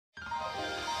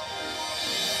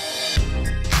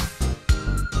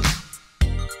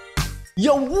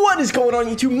Yo, what is going on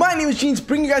YouTube? My name is Jeans,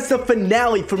 bringing you guys the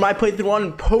finale for my playthrough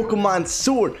on Pokemon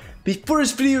Sword. Before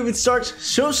this video even starts,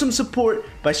 show some support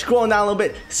by scrolling down a little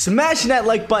bit, smashing that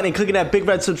like button, and clicking that big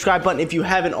red subscribe button if you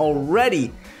haven't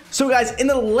already. So guys, in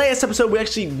the last episode, we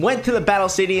actually went to the Battle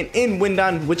Stadium in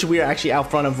Windon, which we are actually out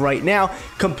front of right now,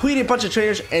 completed a bunch of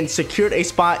trainers, and secured a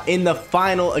spot in the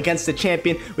final against the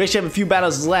champion. We actually have a few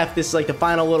battles left. This is like the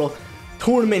final little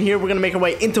tournament here. We're going to make our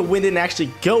way into Windon and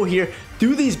actually go here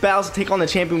through these battles to take on the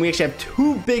champion. We actually have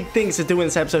two big things to do in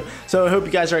this episode, so I hope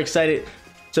you guys are excited.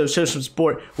 So show some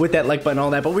support with that like button and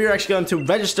all that. But we are actually going to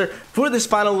register for this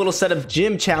final little set of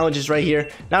gym challenges right here.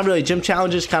 Not really gym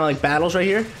challenges, kind of like battles right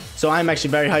here. So I'm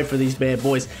actually very hyped for these bad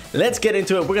boys. Let's get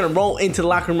into it. We're going to roll into the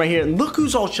locker room right here. And look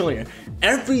who's all chilling here.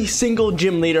 Every single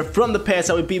gym leader from the past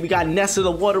that we beat. We got Ness of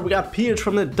the Water. We got Pierce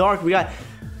from the Dark. We got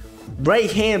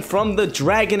Right Hand from the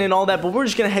Dragon and all that, but we're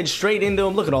just gonna head straight into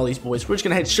them. Look at all these boys. We're just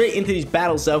gonna head straight into these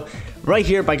battles though, right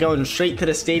here, by going straight to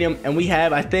the stadium. And we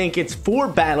have, I think it's 4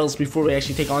 battles before we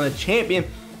actually take on the champion,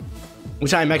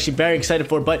 which I'm actually very excited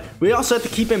for. But we also have to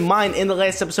keep in mind, in the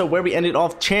last episode where we ended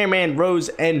off, Chairman Rose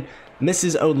and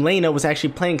Mrs. Olena was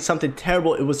actually playing something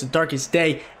terrible. It was the darkest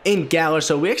day in Galar,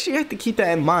 so we actually have to keep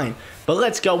that in mind. But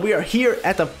let's go. We are here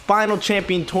at the final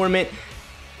champion tournament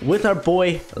with our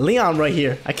boy Leon right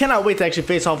here. I cannot wait to actually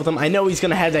face off with him. I know he's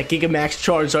gonna have that Gigamax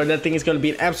Charizard. That thing is gonna be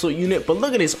an absolute unit. But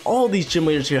look at this, all these gym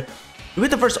leaders here. We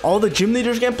have to verse all the gym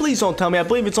leaders again. Please don't tell me. I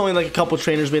believe it's only like a couple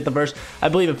trainers we have to verse. I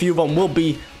believe a few of them will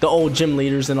be the old gym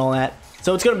leaders and all that.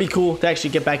 So it's gonna be cool to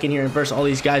actually get back in here and verse all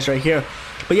these guys right here.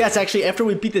 But yes, actually, after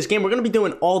we beat this game, we're gonna be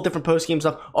doing all different post-game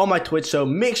stuff on my Twitch. So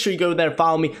make sure you go there and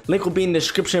follow me. Link will be in the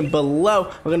description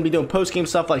below. We're gonna be doing post-game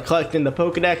stuff like collecting the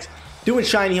Pokedex, doing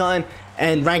shiny hunting,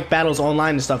 and ranked battles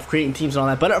online and stuff, creating teams and all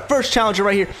that. But our first challenger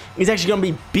right here is actually going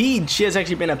to be Bede. She has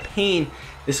actually been a pain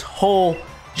this whole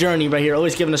journey right here,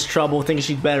 always giving us trouble, thinking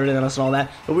she's better than us and all that.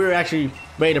 But we were actually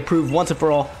ready to prove once and for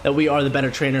all that we are the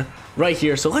better trainer right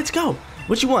here. So let's go.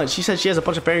 What you want? She said she has a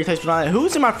bunch of fairy types and all that.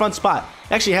 Who's in my front spot?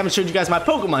 Actually, I haven't showed you guys my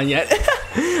Pokemon yet.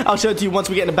 I'll show it to you once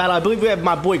we get in the battle. I believe we have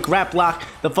my boy Graplock,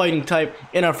 the fighting type,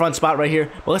 in our front spot right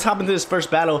here. But let's hop into this first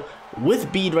battle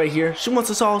with Bede right here. She wants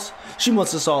us all. She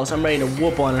wants us all. So I'm ready to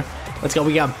whoop on her. Let's go.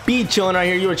 We got Bede chilling right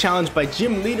here. You were challenged by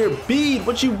gym leader Bede.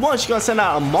 What you want? She's gonna send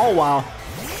out a Mawile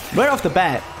right off the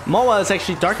bat. Mawile is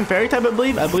actually dark and fairy type, I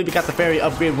believe. I believe it got the fairy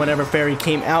upgrade whenever fairy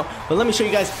came out. But let me show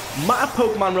you guys my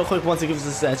Pokemon real quick once it gives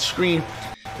us that screen.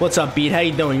 What's up, Bede? How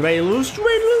you doing? You ready to lose? You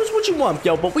ready to lose? What you want,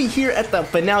 yo? But we here at the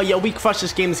finale, yo. We crushed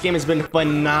this game. This game has been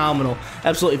phenomenal,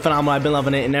 absolutely phenomenal. I've been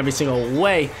loving it in every single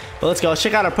way. But let's go. Let's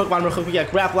check out our Pokemon real quick. We got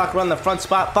Graplock running the front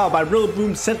spot, followed by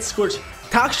Rillaboom, Scent Scorch,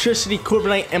 Toxtricity,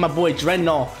 Corviknight, and my boy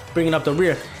Dreadnought bringing up the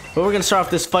rear. But we're gonna start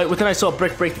off this fight with a nice little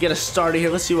brick break to get us started here.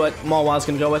 Let's see what Mawile's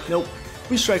gonna go with. Nope.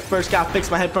 We strike first. Gotta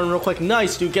fix my headphone real quick.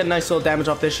 Nice, dude. Get a nice little damage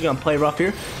off there. She's gonna play rough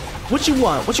here. What you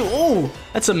want? What you? Oh,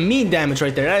 that's some mean damage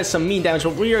right there. That is some mean damage.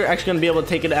 But we are actually going to be able to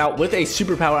take it out with a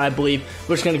superpower, I believe.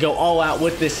 We're just going to go all out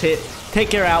with this hit.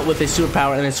 Take her out with a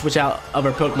superpower and then switch out of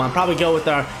our Pokemon. Probably go with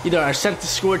our either our Scent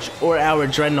Scorch or our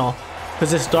Dreadnought,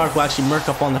 because this Dark will actually murk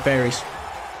up on the fairies.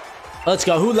 Let's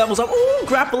go. Who levels up? Ooh,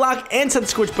 Graplock and Scent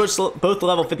Scorch both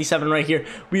level 57 right here.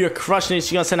 We are crushing it.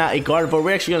 She's going to send out a Gardevoir.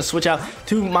 We're actually going to switch out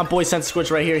to my boy Scent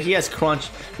Scorch right here. He has Crunch,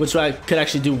 which could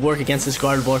actually do work against this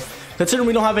Gardevoir. Considering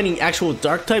we don't have any actual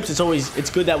dark types, it's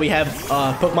good that we have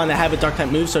Pokemon that have a dark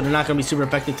type move, so they're not going to be super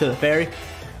effective to the fairy.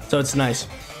 So it's nice.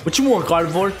 What you want,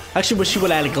 Gardevoir? I actually wish you would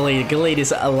add a Gallade. Gallade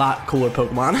is a lot cooler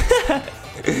Pokemon.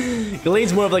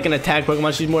 Gallade's more of like an attack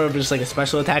Pokemon. She's more of just like a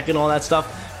special attack and all that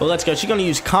stuff. But let's go. She's going to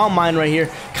use Calm Mind right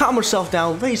here. Calm herself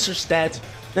down. Raise her stats.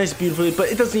 Nice, beautifully. But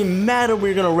it doesn't even matter.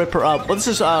 We're going to rip her up. Well, this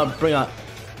is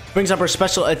brings up her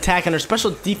special attack and her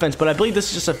special defense, but I believe this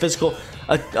is just a physical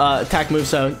attack move,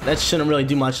 so that shouldn't really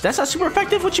do much. That's not super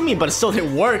effective. What you mean? But it still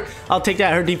didn't work. I'll take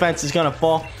that. Her defense is gonna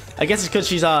fall. I guess it's because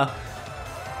she's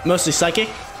mostly psychic.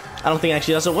 I don't think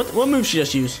actually does it. What move she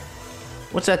just used?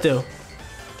 What's that do?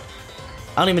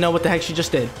 I don't even know what the heck she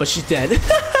just did, but she's dead.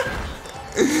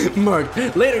 Murk.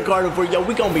 Later, Gardevoir. Yo,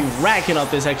 we gonna be racking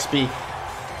up this XP.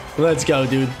 Let's go,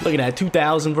 dude. Look at that.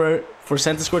 2,000 for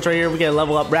Scent Scorch right here. We get a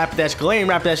level up Rapidash. Galarian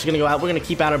Rapidash is going to go out. We're going to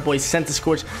keep out our boy Scent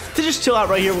Scorch to just chill out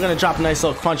right here. We're going to drop a nice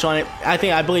little Crunch on it.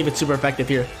 I believe it's super effective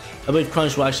here. I believe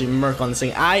Crunch will actually murk on this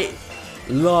thing. I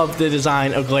love the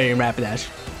design of Galarian Rapidash.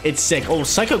 It's sick. Oh,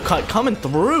 Psycho Cut coming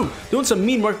through. Doing some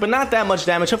mean work, but not that much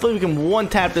damage. Hopefully we can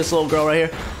one-tap this little girl right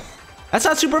here. That's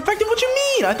not super effective. What you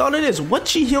mean? I thought it is. What's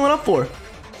she healing up for?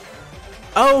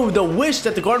 Oh, the wish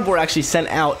that the Gardevoir actually sent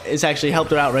out is actually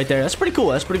helped her out right there. That's pretty cool.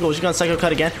 That's pretty cool. She's gonna Psycho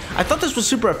Cut again. I thought this was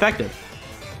super effective.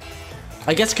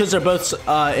 I guess because they're both,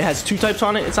 it has 2 types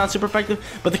on it, it's not super effective,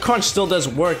 but the crunch still does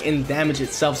work in damage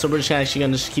itself, so we're just actually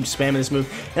gonna just keep spamming this move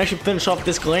and actually finish off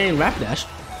this Galarian Rapidash.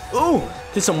 Ooh,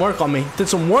 did some work on me,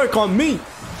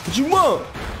 What you want?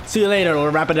 See you later,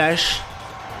 little Rapidash.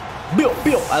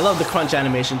 Bill, I love the crunch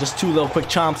animation, just 2 little quick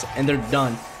chomps, and they're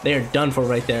done. They are done for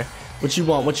right there. What you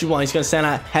want? He's gonna send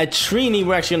out Hatrini.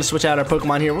 We're actually gonna switch out our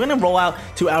Pokemon here. We're gonna roll out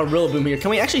to our Rillaboom here. Can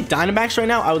we actually Dynamax right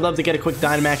now? I would love to get a quick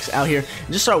Dynamax out here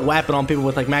and just start whapping on people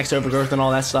with like max overgrowth and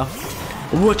all that stuff.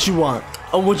 What you want?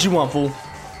 Oh, what you want, fool?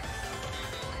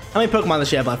 How many Pokemon does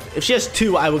she have left? If she has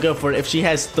 2, I would go for it. If she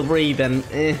has 3, then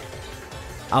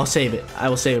I'll save it. I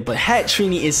will save it. But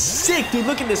Hatrini is sick, dude.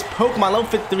 Look at this Pokemon. Level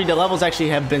 53. The levels actually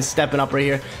have been stepping up right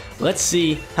here. Let's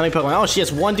see how many Pokemon. Oh, she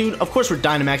has 1, dude. Of course, we're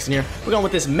Dynamaxing here. We're going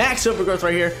with this max overgrowth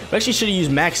right here. We actually should have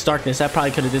used max darkness. That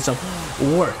probably could have did some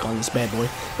work on this bad boy.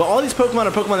 But all these Pokemon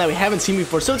are Pokemon that we haven't seen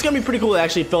before. So it's going to be pretty cool to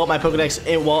actually fill up my Pokedex.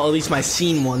 Well, at least my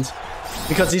seen ones.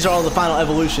 Because these are all the final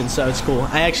evolutions. So it's cool.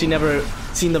 I actually never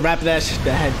seen the Rapidash, the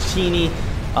Hatchini.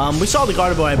 We saw the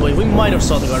Gardevoir, I believe. We might have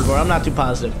saw the Gardevoir. I'm not too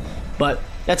positive. But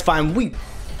that's fine. We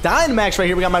Dynamax right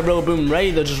here. We got my Rillaboom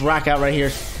ready to just rock out right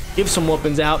here. Give some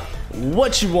whoopings out.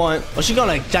 What you want? Oh, she's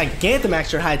gonna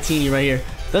Gigantamax her Hatini right here.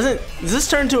 Does this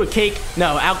turn into a cake?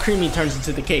 No, Alcremie turns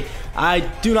into the cake. I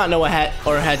do not know what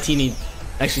Hatini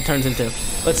actually turns into.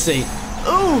 Let's see.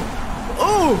 Ooh,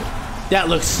 that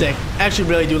looks sick. I actually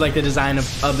really do like the design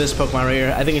of this Pokemon right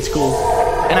here. I think it's cool.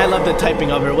 And I love the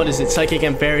typing of her. What is it? Psychic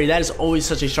and Fairy. That is always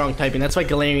such a strong typing. That's why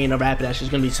Galarian or Rapidash is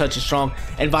going to be such a strong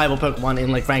and viable Pokemon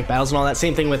in like ranked battles and all that.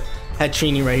 Same thing with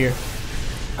Hatrini right here.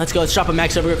 Let's go. Let's drop a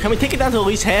max over here. Can we take it down to at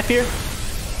least half here?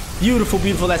 Beautiful,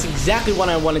 beautiful. That's exactly what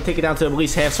I want to take it down to at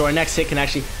least half. So our next hit can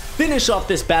actually finish off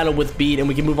this battle with Beat, and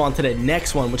we can move on to the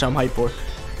next one, which I'm hyped for.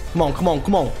 Come on, come on,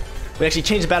 come on. We actually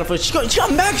changed the battle for. She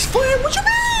got max flare. What you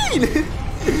mean?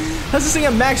 How's this thing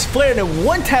at max flare and it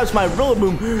one taps my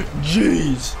Rillaboom?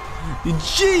 Jeez.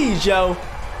 Jeez, yo.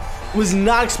 Was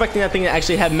not expecting that thing to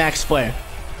actually have max flare.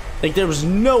 Like, there was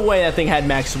no way that thing had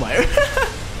max flare.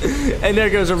 And there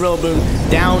goes a Rillaboom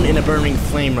down in a burning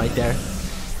flame right there.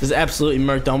 This is absolutely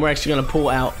murked on. We're actually going to pull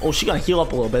out. Oh, she's going to heal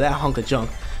up a little bit. That hunk of junk.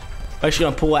 We're actually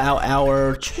going to pull out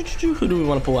our... Who do we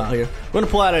want to pull out here? We're going to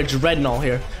pull out our Dreadnought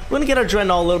here. We're going to get our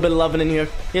Dreadnought a little bit of loving in here.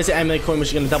 Here's the Amulet Coin, which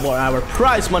is going to double our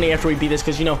prize money after we beat this.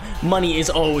 Because, you know, money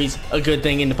is always a good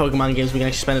thing in the Pokemon games. We can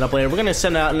actually spend it up later. We're going to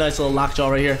send out a nice little Lockjaw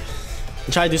right here.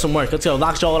 And try to do some work. Let's go.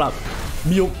 Lockjaw it up.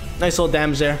 Nice little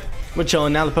damage there. We're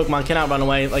chilling. Now the Pokemon cannot run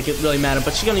away like it really mattered.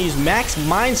 But she's going to use Max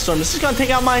Mindstorm. This is going to take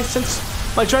out my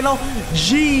Dreadnought.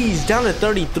 Jeez, down to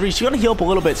 33. She's going to heal up a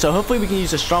little bit. So hopefully we can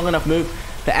use a strong enough move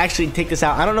to actually take this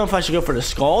out. I don't know if I should go for the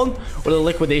Scald or the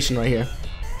Liquidation right here.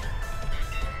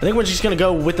 I think we're just going to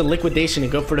go with the Liquidation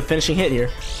and go for the finishing hit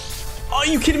here. Oh, are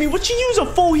you kidding me? Would she use a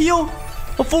full heal?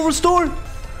 A full restore?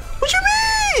 What you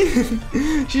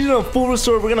mean? She's doing a full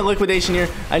restore. We're going to Liquidation here.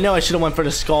 I know I should have went for the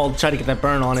Scald to try to get that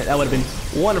burn on it. That would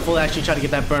have been wonderful to actually try to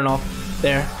get that burn off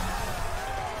there.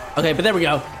 Okay, but there we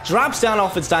go. Drops down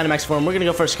off its Dynamax form. We're going to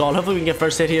go for a Scald. Hopefully we can get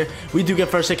first hit here. We do get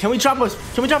first hit. Can we drop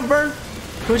a burn?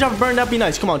 Can we drop a burn? That'd be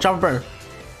nice. Come on, drop a burn.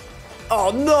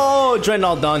 Oh, no.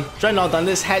 Dreadnought done. Dreadnought done.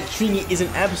 This Hatchini is an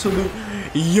absolute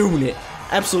unit.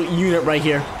 Absolute unit right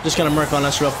here. Just going to murk on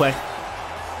us real quick.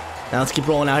 Now let's keep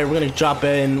rolling out here. We're going to drop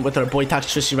in with our boy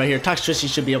Toxtricity right here.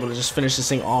 Toxtricity should be able to just finish this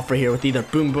thing off right here with either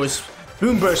Boom Burst,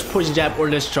 Poison Jab, or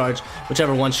Discharge.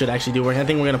 Whichever one should actually do work. I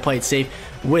think we're going to play it safe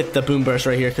with the Boom Burst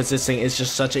right here because this thing is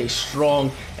just such a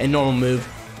strong and normal move.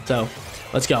 So,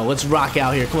 let's go. Let's rock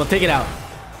out here. Come on, take it out.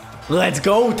 Let's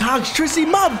go, Toxtricity,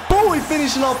 my boy,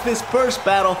 finishing off this first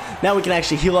battle. Now we can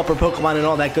actually heal up our Pokemon and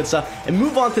all that good stuff and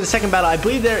move on to the second battle. I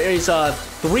believe there is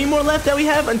 3 more left that we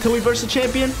have until we verse the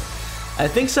champion. I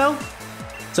think so.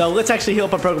 So let's actually heal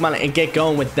up our Pokemon and get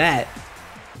going with that.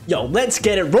 Yo, let's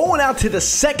get it. Rolling out to the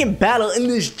second battle in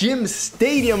this gym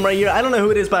stadium right here. I don't know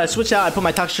who it is, but I switched out. I put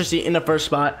my Toxtricity in the first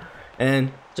spot.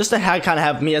 And just to kind of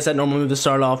have me as that normal move to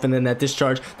start off, and then that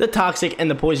Discharge, the Toxic, and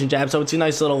the Poison Jab. So it's a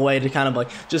nice little way to kind of like,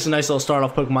 just a nice little start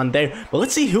off Pokemon there. But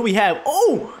let's see who we have.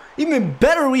 Oh, even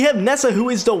better, we have Nessa, who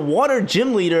is the Water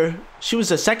Gym Leader. She was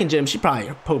the second gym.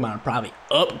 Her Pokemon are probably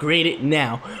upgraded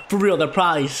now. For real, they're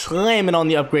probably slamming on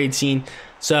the upgrade scene.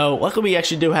 So luckily we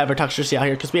actually do have our Toxtricity out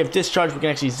here because we have Discharge. We can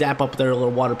actually zap up their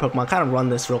little water Pokemon. Kind of run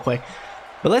this real quick.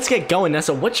 But let's get going,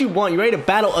 Nessa. What you want? You ready to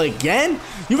battle again?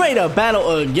 You ready to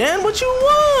battle again? What you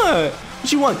want?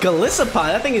 What you want? Golisopod.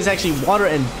 That thing is actually water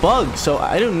and bug. So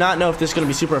I do not know if this is going to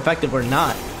be super effective or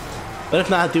not. But if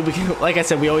not, dude, we can, like I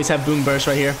said, we always have Boom Burst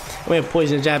right here. We have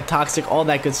Poison Jab, Toxic, all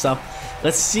that good stuff.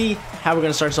 Let's see how we're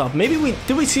gonna start this off. Maybe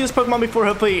did we see this Pokemon before?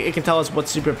 Hopefully it can tell us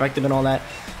what's super effective and all that.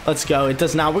 Let's go. It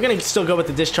does not. We're gonna still go with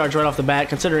the Discharge right off the bat,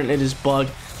 considering it is Bug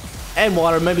and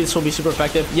Water. Maybe this will be super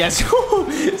effective. Yes.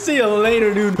 See you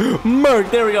later, dude.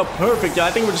 Murk. There we go. Perfect. I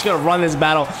think we're just gonna run this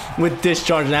battle with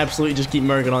Discharge and absolutely just keep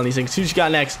murking on these things. Who's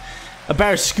got next? A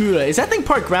Barraskewda. Is that thing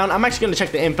part ground? I'm actually gonna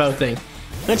check the info thing.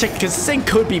 I'm gonna check because this thing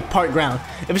could be part ground.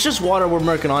 If it's just water, we're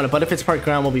murking on it. But if it's part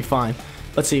ground, we'll be fine.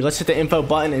 Let's see. Let's hit the info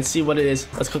button and see what it is.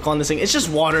 Let's click on this thing. It's just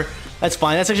water. That's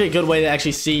fine. That's actually a good way to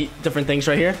actually see different things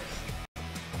right here.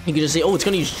 You can just see, oh, it's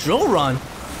gonna use Drill Run.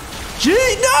 Gee,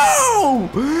 no!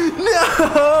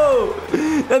 No!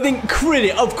 That thing crit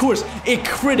it. Of course, it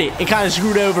crit it. It kind of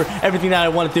screwed over everything that I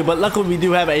wanted to. But luckily, we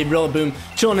do have a Rillaboom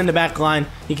chilling in the back line.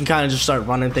 You can kind of just start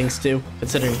running things too,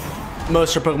 considering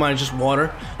most of her Pokemon are just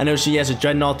water. I know she has a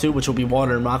Dreadnought too, which will be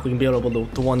water and rock. We can be able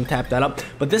to one tap that up.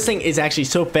 But this thing is actually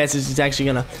so fast, it's actually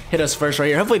gonna hit us first right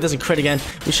here. Hopefully it doesn't crit again.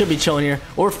 We should be chilling here.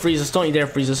 Or freeze us. Don't you dare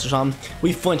freeze us or something.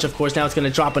 We flinch, of course. Now it's gonna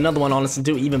drop another one on us and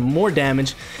do even more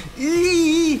damage.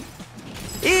 Eee!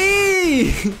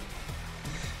 Eee!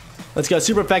 Let's go.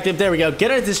 Super effective. There we go.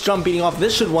 Get her this Drum Beating off.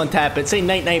 This should one tap it. Say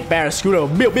night night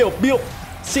Barraskewda. Beep, beep, beep.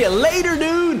 See you later,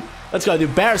 dude. Let's go, dude.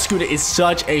 Barraskewda is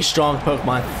such a strong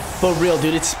Pokemon. For real,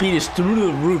 dude. Its speed is through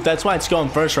the roof. That's why it's going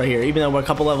first right here. Even though we're a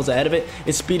couple levels ahead of it,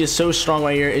 its speed is so strong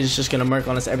right here, it's just going to murk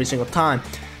on us every single time.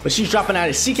 But she's dropping out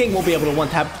of Seaking. We'll be able to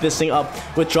one-tap this thing up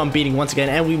with Drum Beating once again.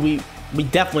 And we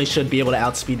definitely should be able to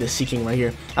outspeed this Seaking right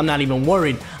here. I'm not even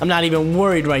worried. I'm not even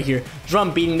worried right here.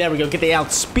 Drum Beating. There we go. Get the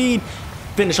outspeed.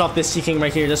 Finish off this Seaking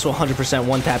right here. This will 100%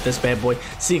 one-tap this bad boy.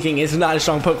 Seaking is not a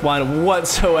strong Pokemon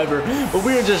whatsoever. But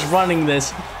we're just running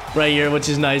this right here, which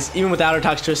is nice. Even without our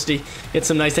Toxicity, get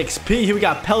some nice XP. Here we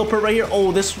got Pelipper right here.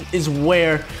 Oh, this is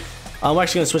where we're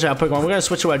actually going to switch out Pokemon. We're going to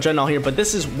switch to our Dreadnought here, but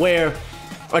this is where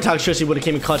our Toxicity would have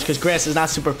came in clutch because Grass is not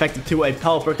super effective to a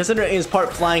Pelipper, considering it is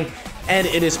part flying and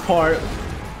it is part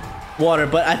water.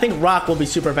 But I think Rock will be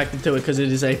super effective to it because it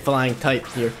is a flying type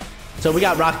here. So we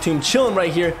got Rock Tomb chilling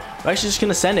right here. We're actually just going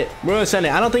to send it. We're going to send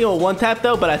it. I don't think it will one-tap,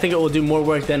 though, but I think it will do more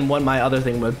work than what my other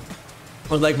thing would.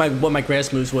 Or like what my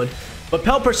Grass moves would. But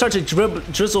Pelipper starts a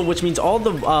Drizzle, which means all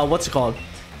the, what's it called?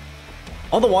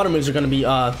 All the water moves are going to be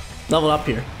leveled up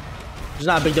here. It's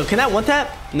not a big deal. Can that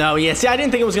one-tap? No, yeah. See, I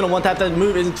didn't think it was going to one-tap. That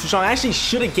move isn't too strong. I actually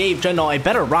should have gave Dreadnought a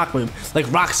better rock move.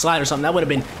 Like Rock Slide or something. That would have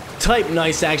been type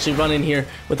nice to actually run in here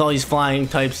with all these flying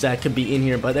types that could be in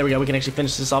here. But there we go. We can actually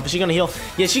finish this off. Is she going to heal?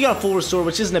 Yeah, she got a full restore,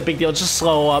 which isn't a big deal. Just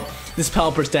slow up this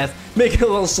Pelipper's death. Make it a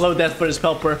little slow death for this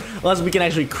Pelipper. Unless we can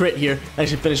actually crit here.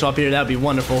 Actually finish off here. That would be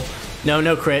wonderful.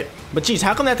 No crit. But geez,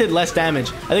 how come that did less damage?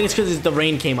 I think it's because the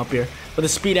rain came up here. But the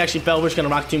speed actually fell. We're just going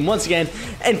to Rock Tomb once again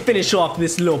and finish off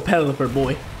this little Pelipper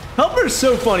boy. Pelipper's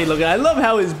so funny looking. I love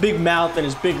how his big mouth and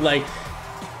his big, like,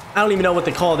 I don't even know what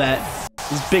to call that.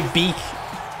 His big beak.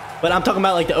 But I'm talking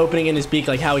about, like, the opening in his beak,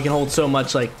 like, how he can hold so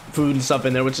much, like, food and stuff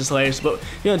in there, which is hilarious. But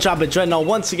we're going to drop a Dreadnought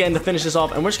once again to finish this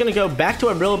off. And we're just going to go back to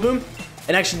our Rillaboom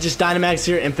and actually just Dynamax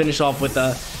here and finish off with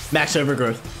Max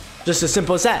Overgrowth. Just as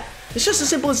simple as that. It's just as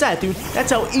simple as that, dude.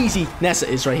 That's how easy Nessa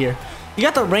is right here. You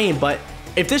got the rain, but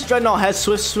if this Dreadnought has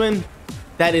Swift Swim,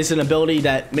 that is an ability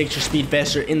that makes your speed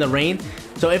faster in the rain.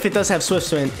 So if it does have Swift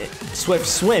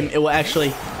Swim, it will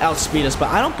actually outspeed us.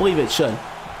 But I don't believe it should.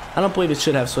 I don't believe it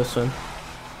should have Swift Swim.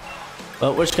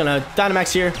 But we're just gonna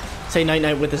Dynamax here. Say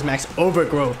night-night with this Max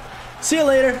Overgrowth. See you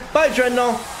later. Bye,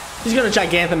 Dreadnought. He's gonna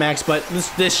Gigantamax, but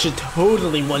this should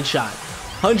totally one-shot.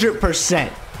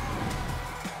 100%.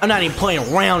 I'm not even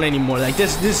playing around anymore. Like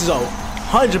this is a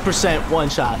 100%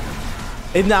 one-shot.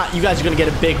 If not, you guys are gonna get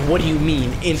a big "what do you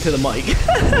mean" into the mic.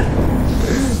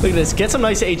 Look at this. Get some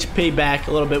nice HP back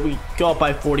a little bit. We go up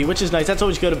by 40, which is nice. That's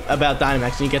always good about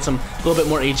Dynamax. And you get a little bit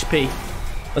more HP.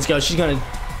 Let's go. She's gonna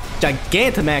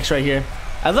Gigantamax right here.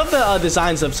 I love the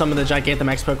designs of some of the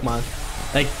Gigantamax Pokemon.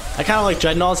 Like, I kind of like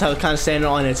Dreadnaught's how it's kind of standing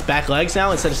on its back legs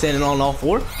now instead of standing on all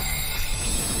four,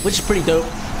 which is pretty dope.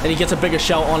 And he gets a bigger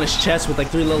shell on his chest with like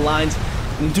 3 little lines.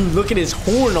 And dude, look at his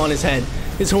horn on his head.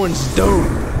 His horn's dope.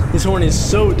 His horn is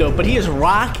so dope. But he is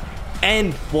rock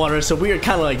and water, so we are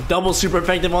kind of like double super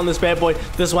effective on this bad boy.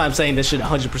 This is why I'm saying this should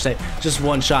 100% just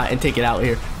one shot and take it out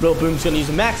here. Rillaboom's gonna use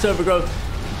a Max Overgrowth.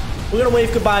 We're gonna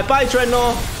wave goodbye. Bye,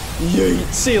 Dreadnought. Yay.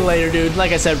 See you later, dude.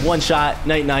 Like I said, one shot.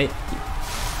 Night-night.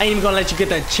 I ain't even gonna let you get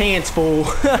that chance, fool.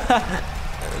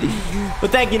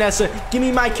 But thank you, Nessa. Give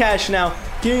me my cash now.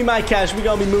 Give me my cash. We're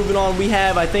gonna be moving on. We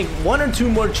have, I think, 1 or 2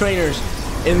 more trainers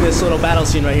in this little battle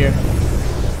scene right here.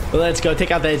 But let's go take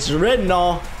out that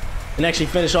Dreadnought and actually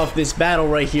finish off this battle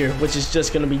right here, which is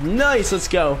just gonna be nice. Let's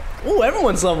go. Oh,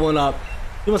 everyone's leveling up.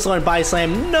 He wants to learn body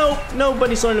slam. Nope,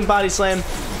 nobody's learning body slam.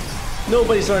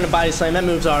 Nobody's learning body slam. That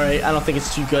move's alright. I don't think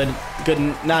it's too good.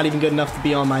 Not even good enough to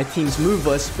be on my team's move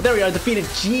list. But there we are. Defeated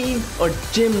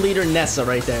gym leader Nessa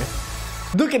right there.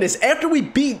 Look at this. After we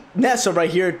beat Nessa right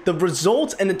here, the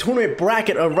results and the tournament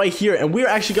bracket are right here. And we're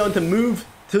actually going to move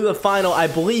to the final, I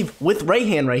believe, with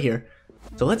Rayhan right here.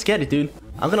 So let's get it, dude.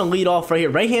 I'm going to lead off right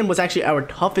here. Rayhan was actually our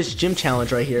toughest gym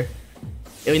challenge right here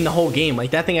in the whole game.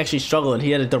 Like, that thing actually struggled.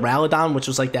 He had a Duraludon, which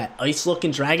was like that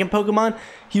ice-looking dragon Pokemon.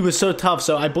 He was so tough.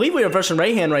 So I believe we are versing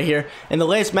Rayhan right here. And the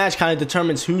last match kind of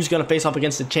determines who's going to face off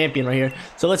against the champion right here.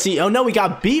 So let's see. Oh, no, we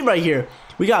got B right here.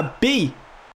 We got B.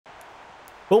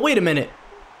 But wait a minute.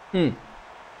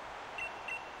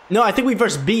 No, I think we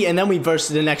versed B and then we versed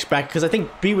the next bracket because I think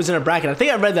B was in a bracket. I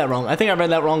think I read that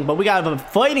wrong. But we got a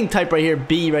fighting type right here,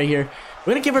 B right here.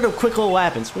 We're going to give her the quick little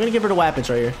weapons. We're going to give her the weapons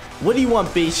right here. What do you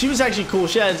want, B? She was actually cool.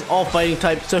 She has all fighting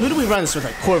type. So who do we run this with?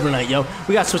 Like Corviknight, yo.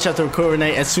 We got to switch out to a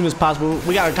Corviknight as soon as possible.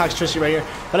 We got our Toxtricity right here.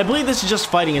 But I believe this is just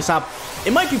fighting. It's not...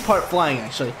 It might be part flying,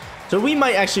 actually. So we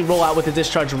might actually roll out with the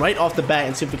discharge right off the bat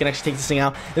and see if we can actually take this thing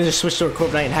out. And then just switch to a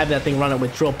Corviknight and have that thing run it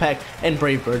with Drill Peck and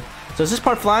Brave Bird. So is this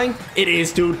part flying? It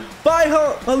is, dude. Bye,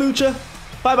 Halucha.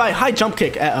 Bye-bye. High jump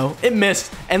kick. Uh-oh. It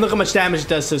missed. And look how much damage it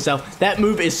does to itself. That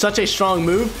move is such a strong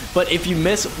move, but if you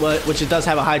miss, which it does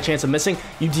have a high chance of missing,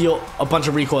 you deal a bunch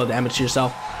of recoil damage to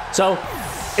yourself. So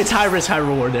it's high risk, high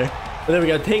reward there. But there we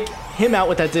go. Take him out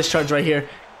with that discharge right here.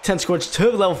 10 Scorch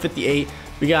to level 58.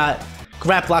 We got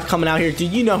Graplock coming out here.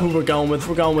 Dude, you know who we're going with.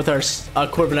 We're going with our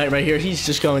Corviknight right here. He's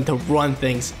just going to run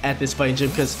things at this fighting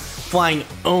gym because flying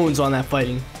owns on that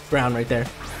fighting ground right there.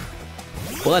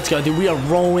 Well, let's go, dude. We are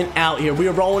rolling out here. We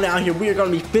are rolling out here. We are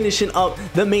going to be finishing up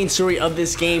the main story of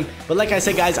this game. But like I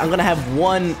said, guys, I'm going to have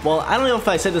one... Well, I don't know if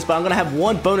I said this, but I'm going to have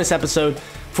one bonus episode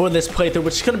for this playthrough,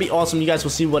 which is going to be awesome. You guys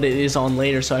will see what it is on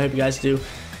later, so I hope you guys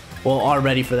are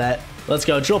ready for that. Let's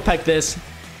go. Drill Peck this.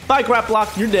 Bye,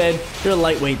 Graplock. You're dead. You're a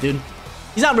lightweight, dude.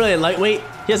 He's not really a lightweight.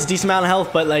 He has a decent amount of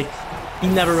health, but, like, he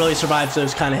never really survives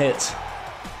those kind of hits.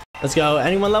 Let's go.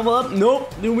 Anyone level up?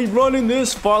 Nope. Dude, we running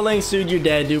this. Far lengths, dude. You're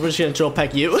dead, dude. We're just gonna Drill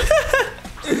Peck you.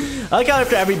 I like how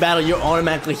after every battle, you're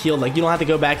automatically healed. Like, you don't have to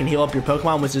go back and heal up your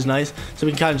Pokemon, which is nice. So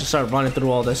we can kind of just start running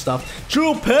through all this stuff.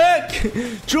 Drill Peck!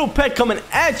 Drill Peck coming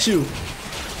at you.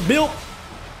 Built.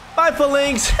 Bye,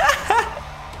 Phalanx.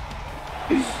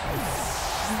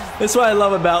 That's what I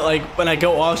love about, like, when I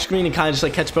go off screen and kind of just,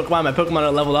 like, catch Pokemon. My Pokemon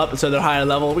are leveled up, and so they're higher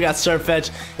level. We got Surfetch.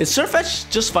 Is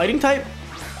Surfetch just fighting type?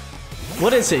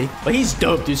 What is he? But he's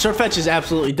dope, dude. Surfetch is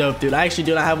absolutely dope, dude. I actually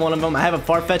do not have one of them. I have a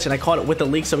Farfetch, and I caught it with the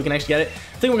leak, so we can actually get it.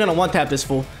 I think we're going to one-tap this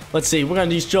fool. Let's see. We're going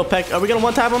to use Drill Peck. Are we going to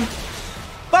one-tap him?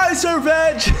 Bye,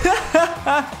 Surfetch!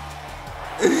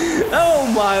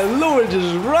 Oh, my lord.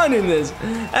 Just running this.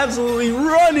 Absolutely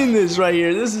running this right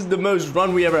here. This is the most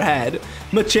run we ever had.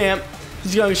 Machamp.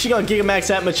 She's going to Gigamax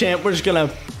at Machamp. We're just going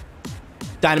to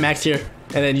Dynamax here,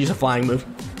 and then use a flying move.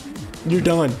 You're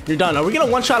done. You're done. Are we going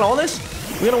to one-shot all this?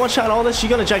 We're going to one-shot all this. She's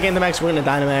going to Gigantamax. We're going to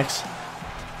Dynamax.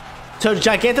 So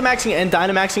Gigantamaxing and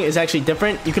Dynamaxing is actually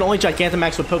different. You can only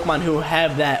Gigantamax with Pokemon who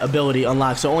have that ability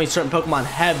unlocked. So only certain Pokemon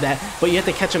have that. But you have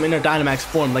to catch them in their Dynamax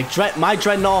form. Like my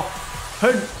Dreadnought,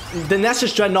 the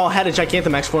Nessa's Dreadnought had a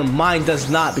Gigantamax form. Mine does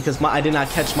not because I did not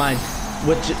catch mine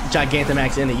with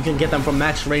Gigantamax in it. You can get them from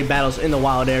match raid battles in the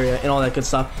wild area and all that good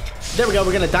stuff. There we go.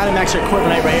 We're going to Dynamax our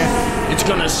Corviknight right here. It's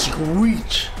going to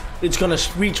screech. It's gonna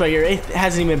screech right here. It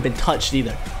hasn't even been touched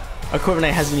either. Our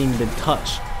Corviknight hasn't even been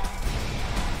touched.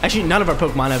 Actually, none of our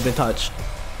Pokemon have been touched.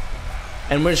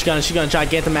 And she's gonna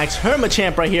Gigantamax her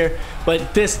Machamp right here.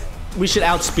 But this, we should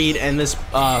outspeed, and this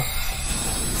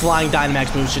flying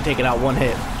Dynamax move should take it out one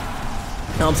hit.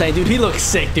 You know what I'm saying? Dude, he looks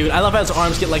sick, dude. I love how his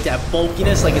arms get like that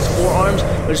bulkiness, like his forearms.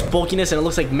 There's bulkiness, and it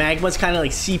looks like magma's kind of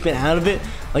like seeping out of it.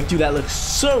 Like, dude, that looks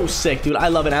so sick, dude. I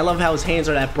love it. I love how his hands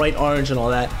are that bright orange and all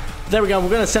that. There we go. We're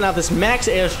going to send out this max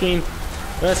airstream.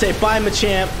 We're going to say bye,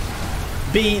 Machamp.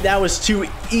 B, that was too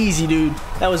easy, dude.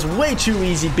 That was way too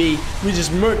easy, B. We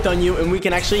just murked on you, and we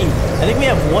can actually... I think we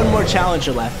have one more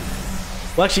challenger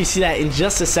left. We'll actually see that in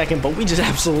just a second, but we just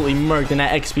absolutely murked, and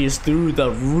that XP is through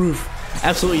the roof.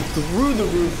 Absolutely through the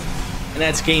roof. And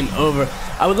that's game over.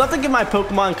 I would love to give my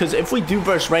Pokemon, because if we do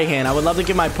verse Rayhan, I would love to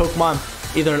give my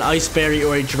Pokemon either an Ice Berry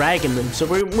or a Dragon Moon. So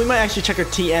we might actually check our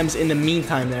TMs in the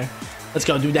meantime there. Let's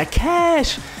go, dude. That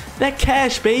cash. That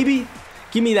cash, baby.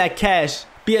 Give me that cash.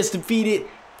 B has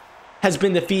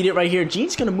been defeated right here.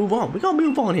 Gene's going to move on. We're going to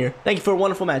move on here. Thank you for a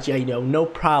wonderful match. Yeah, you know, no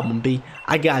problem, B.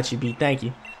 I got you, B. Thank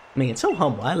you. Man, so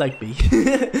humble. I like B.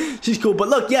 She's cool. But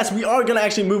look, yes, we are going to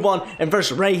actually move on and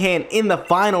versus Rayhan in the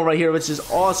final right here, which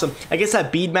is awesome. I guess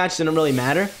that bead match didn't really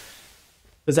matter,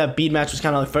 because that bead match was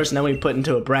kind of like first, and then we put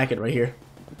into a bracket right here.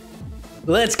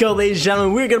 Let's go, ladies and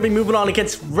gentlemen. We're going to be moving on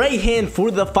against Rayhan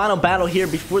for the final battle here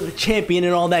before the champion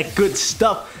and all that good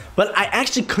stuff. But I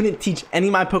actually couldn't teach any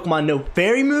of my Pokemon no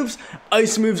fairy moves,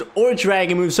 ice moves, or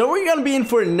dragon moves. So we're going to be in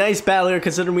for a nice battle here,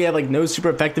 considering we have like no super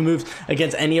effective moves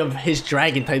against any of his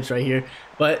dragon types right here.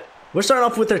 But we're starting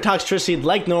off with their Toxtricity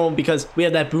like normal because we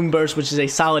have that Boom Burst, which is a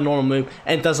solid normal move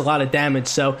and it does a lot of damage.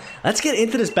 So let's get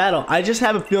into this battle. I just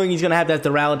have a feeling he's going to have that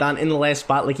Duraludon in the last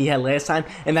spot like he had last time,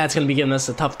 and that's going to be giving us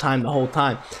a tough time the whole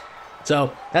time.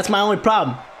 So that's my only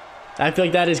problem. I feel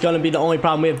like that is going to be the only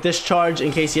problem. We have Discharge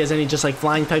in case he has any just like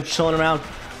flying types chilling around.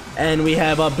 And we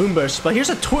have Boom Burst. But here's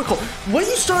a Torkoal. Why are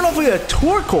you starting off with a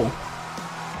Torkoal?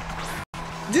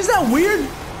 Isn't that weird?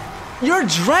 You're a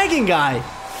dragon guy.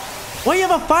 Why do you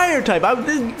have a fire type?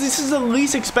 This is the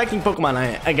least expecting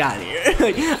Pokemon I got here.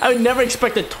 Like, I would never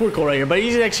expect a Torkoal right here. But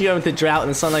he's actually going to Drought and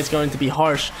the Sunlight's going to be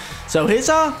harsh. So his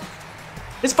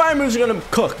fire moves are going to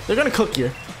cook. They're going to cook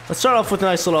here. Let's start off with a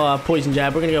nice little Poison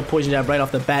Jab. We're going to go Poison Jab right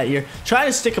off the bat here. Try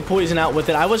to stick a Poison out with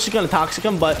it. I was just going to Toxic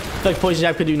him, but I feel like Poison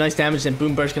Jab could do nice damage, and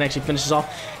Boom Burst can actually finish us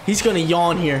off. He's going to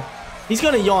yawn here. He's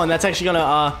going to yawn. That's actually going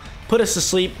to put us to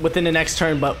sleep within the next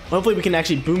turn, but hopefully we can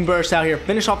actually Boom Burst out here,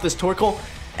 finish off this Torkoal,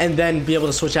 and then be able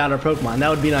to switch out our Pokemon. That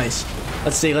would be nice.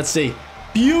 Let's see. Let's see.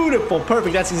 Beautiful.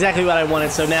 Perfect. That's exactly what I wanted.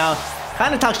 So now,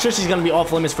 kind of Toxtricity is going to be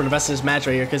off limits for the rest of this match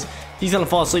right here because he's going to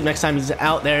fall asleep next time he's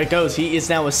out. There it goes. He is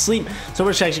now asleep. So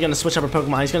we're actually going to switch up our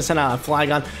Pokemon. He's going to send out a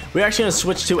Flygon. We're actually going to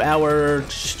switch to our...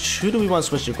 Who do we want to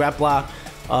switch to? Grapplock.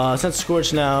 Sense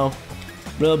Scorch, no.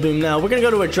 Rillaboom, no. We're going to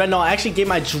go to a Dreadnought. I actually gave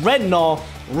my Dreadnought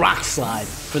Rock Slide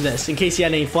for this in case he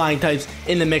had any flying types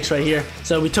in the mix right here.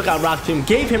 So we took out Rock Tomb,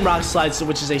 gave him Rock Slide,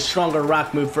 which is a stronger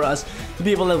rock move for us to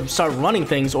be able to start running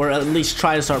things, or at least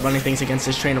try to start running things against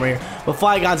this trainer right here. But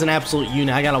Flygon's an absolute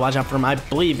unit. I gotta watch out for him. I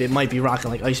believe it might be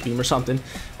rocking like Ice Beam or something.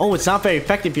 Oh, it's not very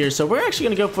effective here. So we're actually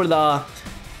gonna go for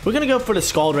the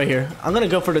Scald right here. I'm gonna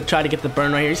go for the try to get the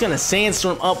burn right here. He's gonna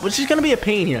Sandstorm up, which is gonna be a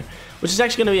pain here. Which is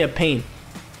actually gonna be a pain.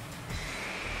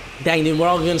 Dang, dude, we're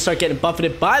all gonna start getting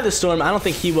buffeted by the storm. I don't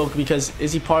think he woke because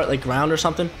is he part like ground or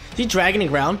something? Is he dragon and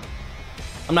ground?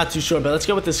 I'm not too sure, but let's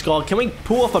go with the Skull. Can we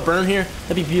pull off a burn here?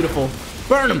 That'd be beautiful.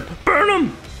 Burn him! Burn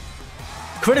him!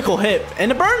 Critical hit.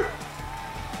 And a burn?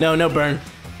 No, no burn.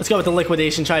 Let's go with the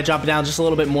Liquidation. Try to drop it down just a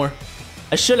little bit more.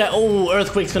 I should have... Oh,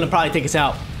 Earthquake's gonna probably take us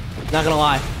out. Not gonna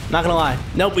lie. Not gonna lie.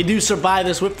 Nope, we do survive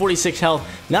this with 46 health.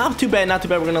 Not too bad, not too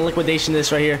bad. We're gonna Liquidation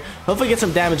this right here. Hopefully get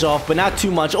some damage off, but not too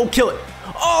much. Oh, kill it!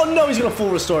 Oh no, he's gonna full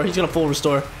restore. He's gonna full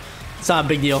restore. It's not a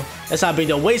big deal. That's not a big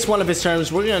deal. Waste one of his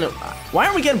turns. We're gonna... Why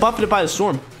aren't we getting buffeted by the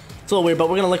storm? It's a little weird, but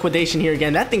we're gonna Liquidation here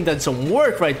again. That thing did some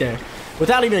work right there.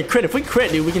 Without even a crit. If we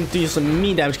crit, dude, we can do some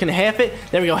mean damage. Can half it.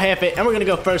 There we go, half it. And we're gonna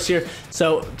go first here.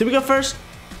 So, did we go first?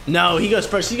 No, he goes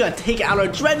first. He's gonna take out our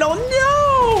Dreadnought.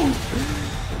 No!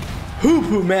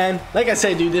 Hoo-hoo, man. Like I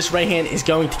said, dude, this Rayhan is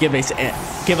going to give us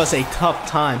a tough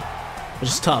time. Which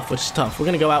is tough. We're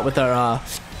gonna go out with our...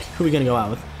 Who are we gonna go out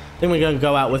with? I think we're gonna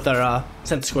go out with our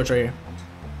Sense Scorch right here.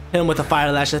 Hit him with a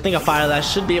Fire Lash. I think a Fire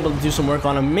Lash should be able to do some work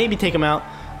on him. Maybe take him out.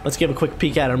 Let's give a quick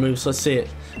peek at our moves. Let's see it.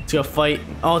 Let's go fight.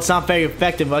 Oh, it's not very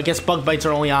effective. I guess Bug Bite's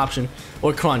our only option.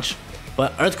 Or Crunch.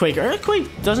 But Earthquake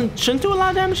shouldn't do a lot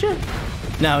of damage here?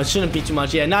 No, it shouldn't be too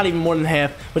much. Yeah, not even more than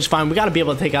half, which is fine. We gotta be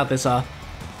able to take out this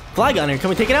Flygon here. Can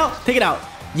we take it out? Take it out.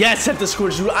 Yes, Sent the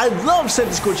Scorch, dude. I love Sent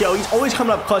the Scorch, yo. He's always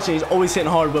coming up clutch and he's always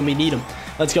hitting hard when we need him.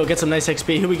 Let's go get some nice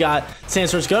XP. Who we got?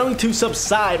 Sandstorm's going to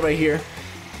subside right here.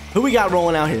 Who we got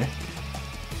rolling out here?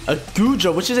 A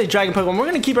Goodra, which is a dragon Pokemon. We're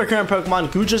going to keep our current Pokemon.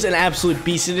 Goodra's an absolute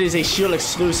beast. It is a shield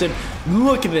exclusive.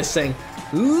 Look at this thing.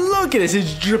 Look at this.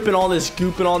 It's dripping all this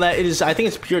goop and all that. It is, I think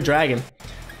it's pure dragon.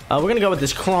 We're going to go with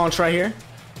this Crunch right here.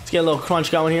 Let's get a little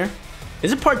Crunch going here.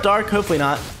 Is it part dark? Hopefully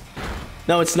not.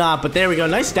 No, it's not, but there we go.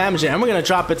 Nice damage there. And we're going to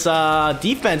drop its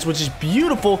defense, which is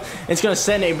beautiful. It's going to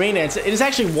send a Rain Dance. It is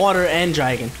actually water and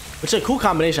dragon, which is a cool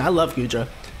combination. I love Goodra.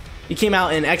 He came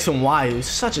out in X and Y. He was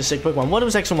such a sick Pokemon. What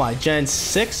was X and Y? Gen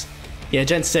 6? Yeah,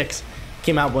 Gen 6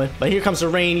 came out with. But here comes the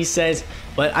rain, he says.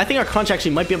 But I think our Crunch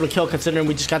actually might be able to kill considering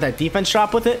we just got that defense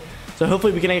drop with it. So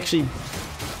hopefully we can actually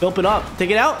build it up.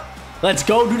 Take it out. Let's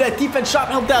go, dude. That defense shot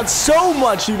helped out so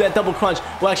much, dude. That double Crunch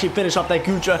will actually finish off that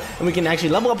Goodra, and we can actually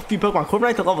level up a few Pokemon.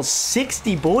 Corviknight to level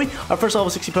 60, boy. Our first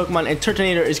level 60 Pokemon, and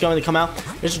Turtonator is going to come out.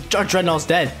 Our Dreadnought's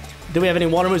dead. Do we have any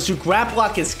water moves? Dude,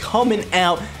 Grapplock is coming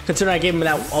out. Considering I gave him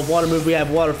that water move, we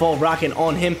have Waterfall Rocking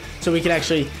on him, so we can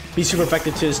actually be super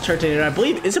effective to his Turtonator. I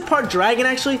believe, is it part Dragon,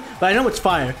 actually? But I know it's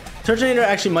Fire. Turtonator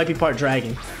actually might be part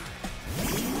Dragon.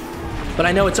 But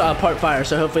I know it's part Fire,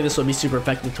 so hopefully this will be super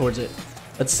effective towards it.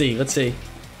 Let's see, let's see.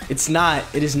 It's not.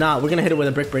 It is not. We're going to hit it with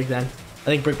a Brick Break then. I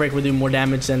think Brick Break will do more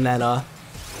damage than that,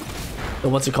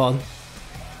 what's it called?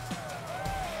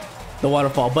 the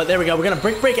waterfall. But there we go. We're going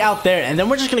to break out there. And then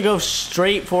we're just going to go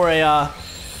straight for a...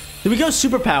 Did we go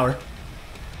superpower?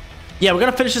 Yeah, we're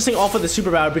going to finish this thing off with the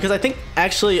superpower. Because I think,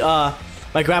 actually, my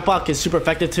Graplock is super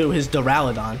effective to his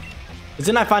Duraludon.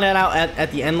 Didn't I find that out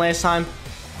at the end last time?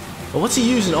 But what's he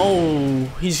using? Oh,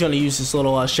 he's going to use this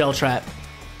little shell trap.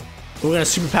 We're going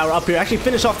to superpower up here. Actually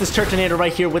finish off this Turtonator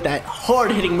right here with that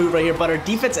hard-hitting move right here. But our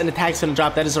defense and attack's going to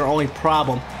drop. That is our only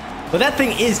problem. But that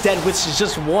thing is dead, which is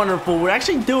just wonderful. We're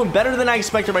actually doing better than I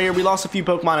expected right here. We lost a few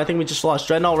Pokemon. I think we just lost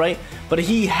Dreadnought, right? But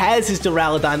he has his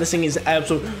Duraludon. This thing is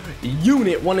absolute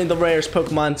unit. One of the rarest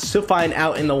Pokemon to find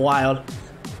out in the wild.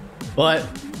 But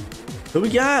who we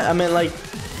got? I mean, like,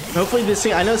 hopefully this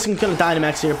thing... I know this thing's going to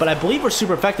Dynamax here, but I believe we're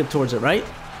super effective towards it, right?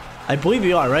 I believe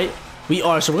we are, right? We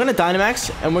are. So we're going to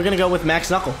Dynamax, and we're going to go with Max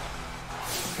Knuckle.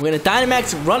 We're going to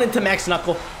Dynamax, run into Max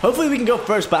Knuckle. Hopefully we can go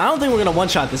first, but I don't think we're going to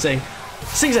one-shot this thing.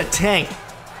 This thing's a tank.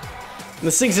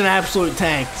 This thing's an absolute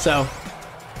tank. So,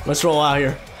 let's roll out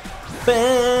here. See,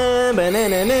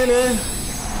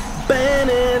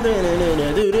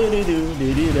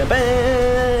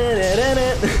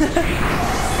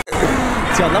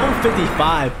 on level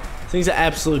 55, this thing's an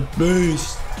absolute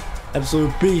beast.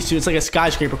 Absolute beast, dude. It's like a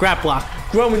skyscraper. Graplock,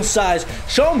 grow in size.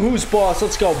 Show him who's boss.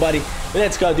 Let's go, buddy.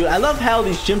 Let's go, dude. I love how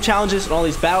these gym challenges and all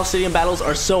these battle stadium battles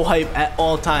are so hype at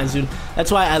all times, dude.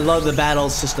 That's why I love the battle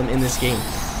system in this game.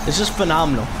 It's just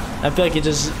phenomenal. I feel like it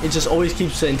just always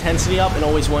keeps the intensity up and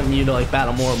always wanting you to like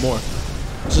battle more and more.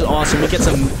 Which is awesome. We get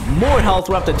some more health.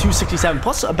 We're up to 267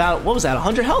 plus about, what was that,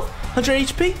 100 health? 100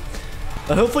 HP?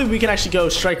 But hopefully we can actually go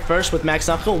strike first with Max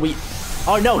Knuckle.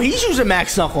 Oh no, he's using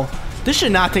Max Knuckle. This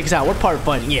should not take us out. We're part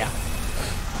fighting. Yeah.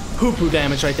 Poo-poo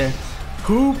damage right there.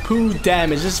 Poo-poo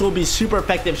damage. This will be super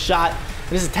effective shot. And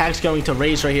this attack's going to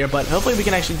raise right here. But hopefully we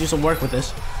can actually do some work with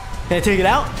this. Can I take it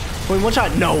out? Wait, one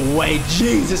shot? No way.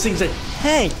 Jeez, this thing's a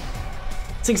tank.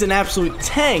 This thing's an absolute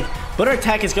tank. But our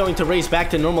attack is going to raise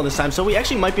back to normal this time. So we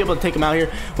actually might be able to take him out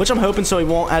here. Which I'm hoping so he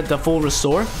won't add the full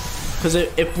restore. Because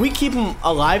if we keep him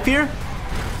alive here,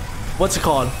 what's it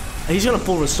called? He's going to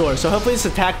full restore. So hopefully this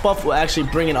attack buff will actually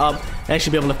bring it up and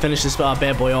actually be able to finish this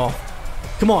bad boy off.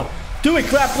 Come on. Do it,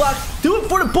 Graplock. Do it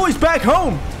for the boys back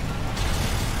home.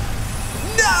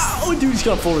 No! Dude, he's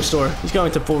going to full restore. He's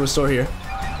going to full restore here.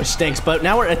 Which stinks. But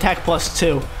now we're attack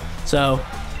 +2. So,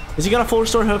 is he going to full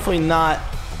restore? Hopefully not.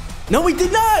 No, we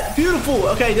did not. Beautiful.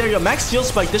 Okay, there you go. Max Steel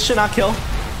Spike. This should not kill.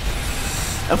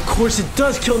 Of course it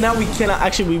does kill. Now we cannot.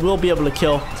 Actually, we will be able to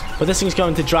kill. But this thing's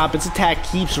going to drop. Its attack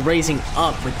keeps raising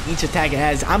up with each attack it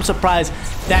has. I'm surprised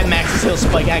that Max Steel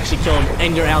Spike actually killed him,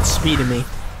 and you're outspeeding me,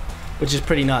 which is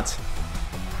pretty nuts.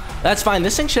 That's fine.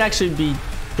 This thing should actually be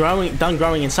done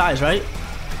growing in size, right?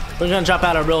 We're going to drop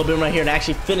out our Rillaboom right here to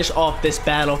actually finish off this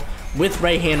battle with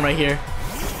right hand right here.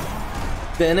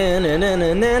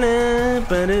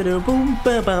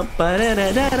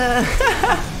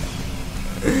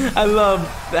 I love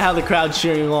how the crowd's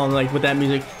cheering along like with that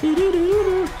music.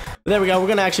 There we go. We're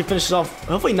going to actually finish this off.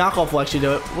 Hopefully Knockoff will actually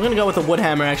do it. We're going to go with a Wood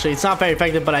Hammer, actually. It's not very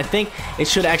effective, but I think it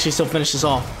should actually still finish this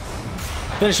off.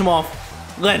 Finish him off.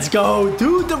 Let's go.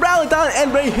 Dude, the Duraludon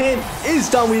and Rayhan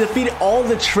is done. We defeated all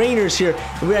the trainers here.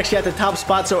 And we're actually at the top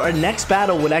spot, so our next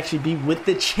battle would actually be with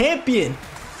the champion.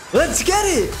 Let's get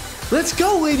it. Let's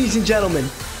go, ladies and gentlemen.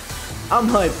 I'm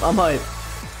hype. I'm hype.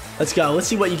 Let's go. Let's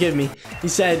see what you give me. He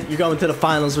said you're going to the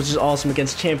finals, which is awesome,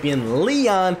 against champion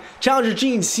Leon. Challenger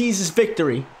Gene seizes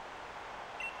victory.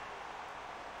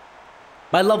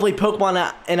 My lovely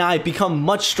Pokemon and I become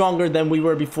much stronger than we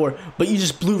were before, but you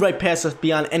just blew right past us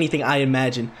beyond anything I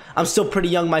imagined. I'm still pretty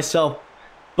young myself,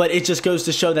 but it just goes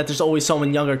to show that there's always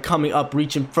someone younger coming up,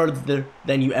 reaching further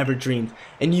than you ever dreamed.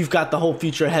 And you've got the whole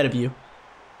future ahead of you.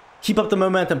 Keep up the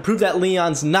momentum. Prove that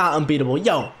Leon's not unbeatable.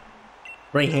 Yo,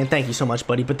 Rayhan, thank you so much,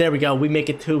 buddy. But there we go. We make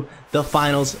it to the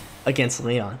finals against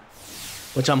Leon,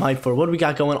 which I'm hyped for. What do we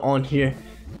got going on here?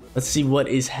 Let's see what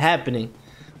is happening.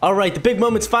 All right, the big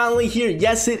moment's finally here.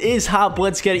 Yes, it is Hop.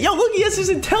 Let's get it. Yo, look, yes, there's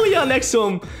a Inteleon next to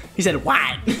him. He said,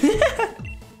 what?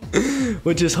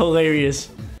 Which is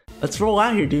hilarious. Let's roll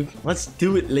out here, dude. Let's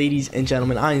do it, ladies and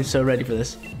gentlemen. I am so ready for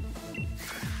this.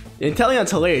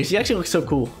 Inteleon's hilarious. He actually looks so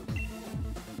cool.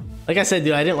 Like I said,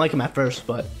 dude, I didn't like him at first,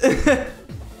 but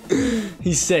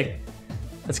he's sick.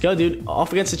 Let's go, dude.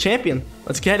 Off against the champion.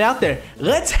 Let's get out there.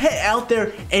 Let's head out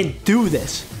there and do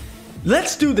this.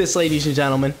 Let's do this, ladies and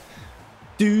gentlemen.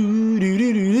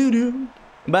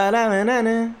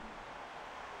 Ba-da-na-na-na.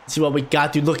 See what we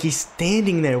got, dude. Look, he's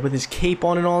standing there with his cape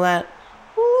on and all that.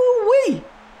 Ooh-wee.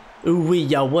 Ooh-wee,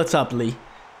 yo, what's up, Lee?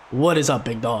 What is up,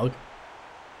 big dog?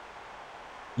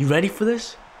 You ready for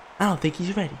this? I don't think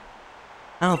he's ready.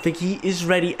 I don't think he is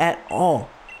ready at all.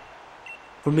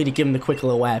 for me to give him the quick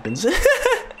little weapons.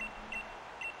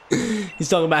 He's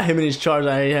talking about him and his charge.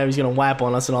 He's gonna whap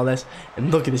on us and all this.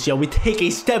 And look at this, yo. We take a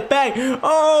step back.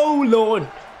 Oh, Lord.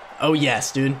 Oh,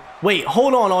 yes, dude. Wait,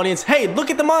 hold on, audience. Hey, look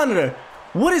at the monitor.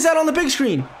 What is that on the big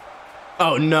screen?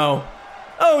 Oh, no.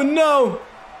 Oh, no.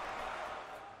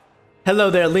 Hello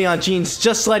there, Leon Jeans.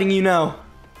 Just letting you know.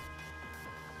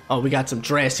 Oh, we got some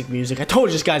drastic music. I told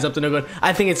you this guy's up to no good.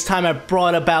 I think it's time I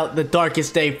brought about the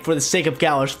darkest day for the sake of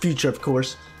Galar's future, of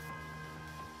course.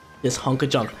 This hunk of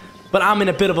junk. But I'm in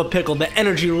a bit of a pickle. The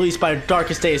energy released by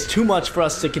darkest day is too much for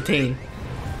us to contain.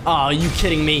 Oh, are you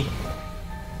kidding me?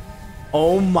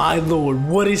 Oh my lord,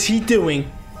 what is he doing?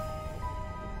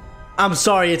 I'm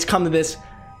sorry it's come to this,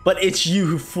 but it's you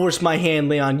who forced my hand,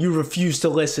 Leon. You refuse to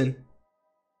listen.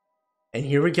 And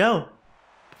here we go.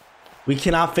 We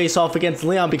cannot face off against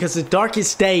Leon because the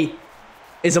darkest day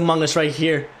is among us right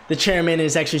here. The chairman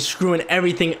is actually screwing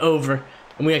everything over,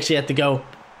 and we actually have to go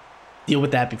deal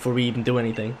with that before we even do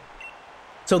anything.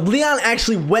 So Leon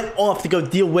actually went off to go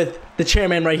deal with the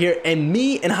chairman right here, and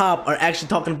me and Hop are actually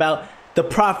talking about the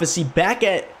prophecy back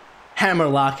at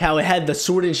Hammerlock, how it had the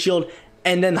sword and shield,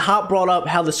 and then Hop brought up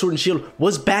how the sword and shield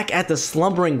was back at the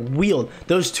slumbering wheel.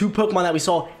 Those two Pokemon that we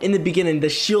saw in the beginning, the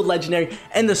shield legendary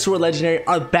and the sword legendary,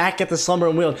 are back at the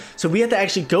slumbering wheel. So we have to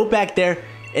actually go back there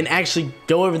and actually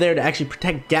go over there to actually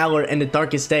protect Galar and the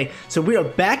darkest day. So we are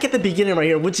back at the beginning right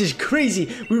here, which is crazy.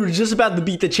 We were just about to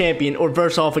beat the champion or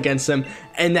verse off against them,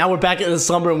 and now we're back at the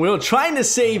slumbering wheel trying to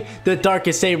save the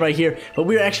darkest day right here. But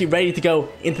we are actually ready to go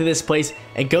into this place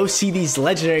and go see these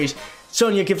legendaries.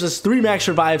 Sonya gives us 3 max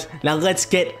revives. Now let's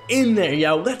get in there,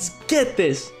 yo. Let's get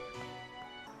this.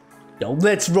 Yo,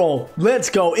 let's roll. Let's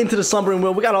go into the slumbering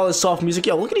wheel. We got all this soft music.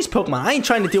 Yo, look at these Pokemon. I ain't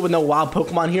trying to deal with no wild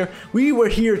Pokemon here. We were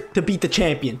here to beat the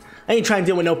champion. I ain't trying to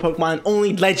deal with no Pokemon.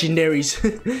 Only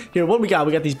legendaries. Here, what we got?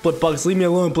 We got these Blipbugs. Leave me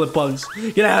alone,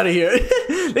 Blipbugs. Get out of here.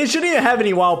 They shouldn't even have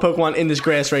any wild Pokemon in this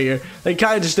grass right here. It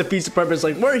kind of just defeats the purpose.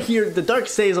 Like, we're here. The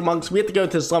darkest day is amongst. We have to go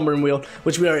to the slumbering wheel,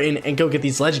 which we are in, and go get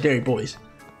these legendary boys.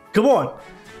 Come on.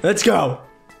 Let's go.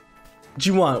 What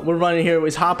you want? We're running here.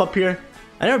 Is Hop up here?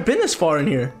 I've never been this far in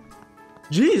here.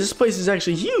 Jeez, this place is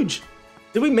actually huge.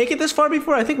 Did we make it this far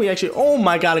before? I think we actually... Oh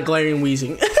my god, a glaring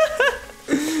wheezing.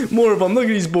 More of them. Look at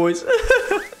these boys.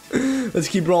 Let's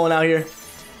keep rolling out here.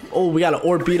 Oh, we got an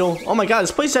orb beetle. Oh my god,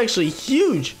 this place is actually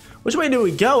huge. Which way do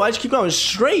we go? I just keep going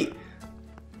straight.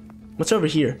 What's over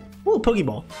here? Oh, a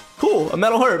Pokeball. Cool, a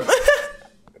metal herb.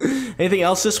 Anything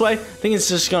else this way? I think it's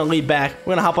just gonna lead back.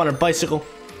 We're gonna hop on our bicycle.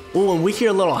 Oh, and we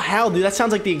hear a little howl, dude. That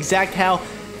sounds like the exact howl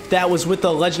that was with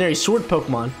the legendary sword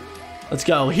Pokemon. Let's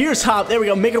go. Here's Hop. There we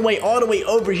go. Making our way all the way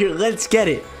over here. Let's get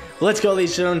it. Let's go,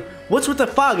 ladies and gentlemen. What's with the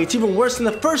fog? It's even worse than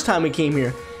the first time we came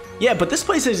here. Yeah, but this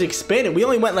place has expanded. We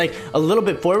only went like a little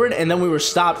bit forward, and then we were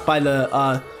stopped by the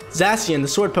Zacian, the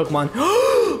sword Pokemon.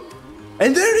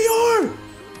 And there they are!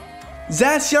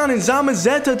 Zacian and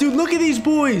Zamazenta. Dude, look at these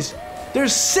boys. They're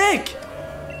sick.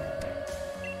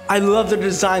 I love their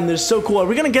design. They're so cool. Are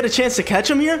we going to get a chance to catch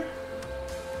them here?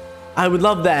 I would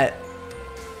love that.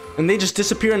 And they just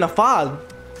disappear in the fog.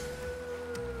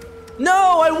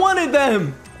 No, I wanted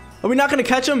them. Are we not going to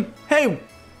catch them? Hey,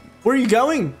 where are you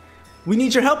going? We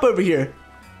need your help over here.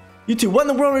 You two, what in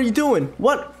the world are you doing?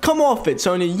 What? Come off it,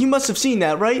 Sonya. You must have seen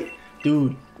that, right?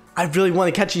 Dude, I really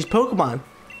want to catch these Pokemon.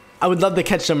 I would love to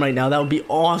catch them right now. That would be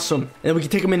awesome. And then we can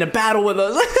take them into battle with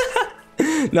us.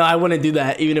 No, I wouldn't do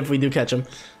that, even if we do catch them.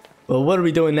 Well, what are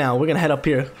we doing now? We're going to head up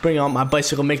here, bring out my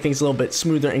bicycle, make things a little bit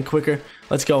smoother and quicker.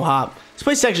 Let's go, Hop. This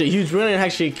place is actually huge. We're going to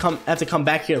actually have to come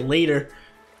back here later,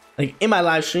 like in my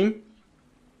live stream,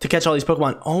 to catch all these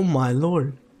Pokemon. Oh, my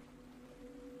lord.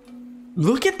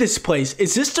 Look at this place.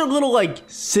 Is this their little, like,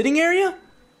 sitting area?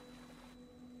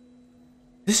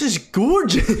 This is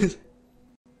gorgeous.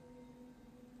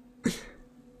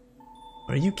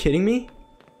 Are you kidding me?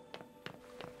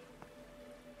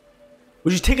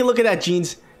 Would you take a look at that,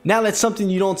 Jeans? Now that's something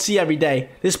you don't see every day.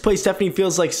 This place definitely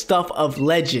feels like stuff of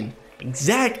legend.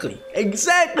 Exactly.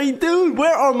 Exactly, dude.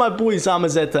 Where are my boys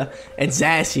Zamazenta and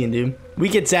Zacian, dude? We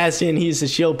get Zacian. He's a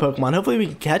shield Pokemon. Hopefully we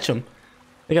can catch him.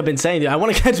 Like I've been saying, dude. I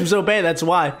want to catch him so bad. That's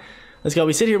why. Let's go.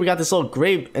 We sit here. We got this little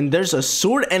grave. And there's a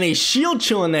sword and a shield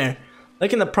chilling there.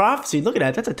 Like in the prophecy. Look at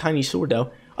that. That's a tiny sword,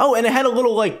 though. Oh, and it had a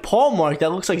little, like, paw mark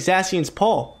that looks like Zacian's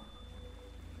paw.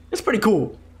 That's pretty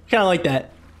cool. Kind of like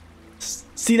that.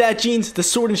 See that, Jeans? The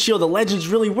sword and shield, the legends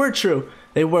really were true.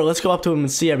 They were. Let's go up to him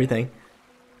and see everything.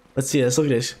 Let's see this. Look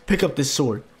at this. Pick up this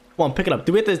sword. Come on, pick it up.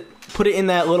 Do we have to put it in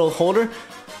that little holder?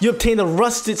 You obtained a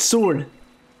rusted sword.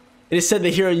 It is said the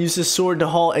hero used this sword to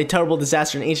halt a terrible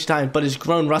disaster in ancient times, but is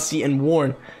grown rusty and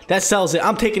worn. That sells it.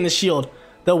 I'm taking the shield.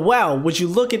 Though, wow, would you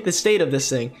look at the state of this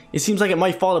thing? It seems like it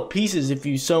might fall to pieces if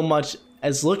you so much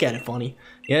as look at it funny.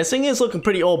 Yeah, this thing is looking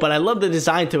pretty old, but I love the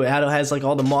design to it. How it has like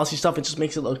all the mossy stuff. It just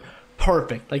makes it look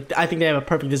perfect. Like, I think they have a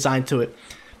perfect design to it.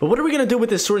 But what are we going to do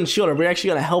with this sword and shield? Are we actually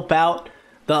going to help out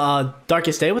the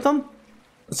Darkest Day with them?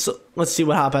 So, let's see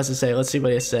what Hop has to say. Let's see what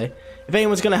he has to say. If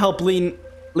anyone's going to help Lee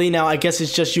now, I guess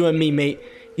it's just you and me, mate.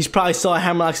 He's probably still at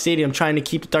Hammerlock Stadium trying to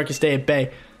keep the Darkest Day at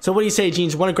bay. So what do you say,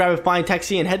 Jeans? Want to grab a flying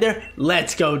taxi and head there?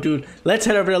 Let's go, dude. Let's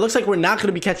head over there. Looks like we're not going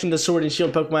to be catching the sword and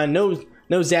shield Pokemon.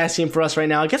 No Zacian for us right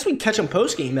now. I guess we can catch them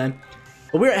post-game, then.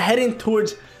 But we're heading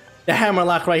towards the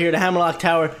Hammerlock right here, the Hammerlock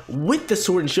Tower with the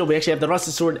sword and shield. We actually have the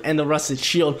Rusted Sword and the Rusted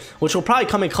Shield, which will probably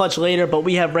come in clutch later, but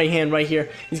we have Rayhan right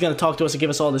here. He's going to talk to us and give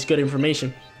us all this good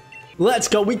information. Let's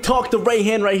go. We talked to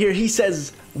Rayhan right here. He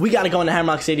says we got to go into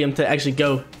Hammerlock Stadium to actually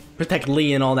go protect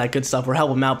Lee and all that good stuff or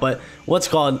help him out. But what's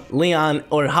called Leon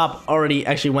or Hop already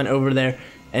actually went over there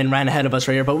and ran ahead of us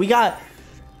right here. But we got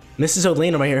Mrs.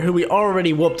 Olena right here, who we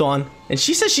already whooped on, and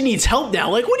she says she needs help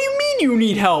now. Like, what do you mean you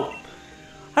need help?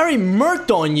 I already murked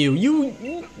on you.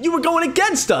 You were going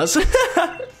against us.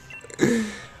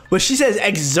 But she says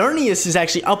Eternatus is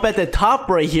actually up at the top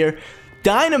right here,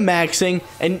 Dynamaxing.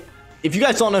 And if you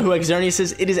guys don't know who Eternatus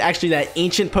is, it is actually that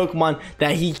ancient Pokemon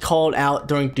that he called out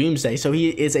during Doomsday. So he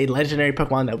is a legendary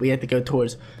Pokemon that we had to go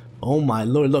towards. Oh my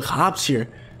lord, look, Hop's here.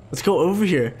 Let's go over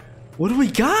here. What do we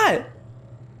got?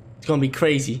 It's gonna be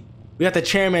crazy. We got the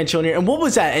Chairman chilling here. And what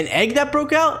was that? An egg that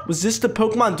broke out? Was this the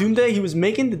Pokemon Doomsday he was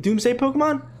making? The Doomsday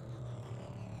Pokemon?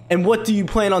 And what do you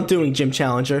plan on doing, Gym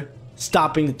Challenger?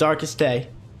 Stopping the Darkest Day.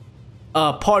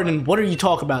 Pardon, what are you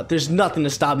talking about? There's nothing to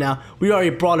stop now. We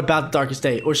already brought about the Darkest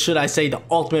Day. Or should I say the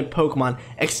ultimate Pokemon,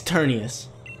 Eternatus.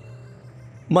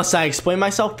 Must I explain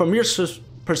myself? From your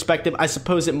perspective, I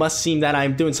suppose it must seem that I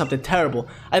am doing something terrible.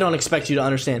 I don't expect you to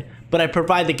understand. But I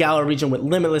provide the Galar region with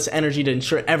limitless energy to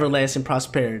ensure everlasting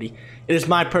prosperity. It is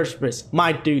my purpose,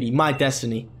 my duty, my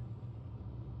destiny.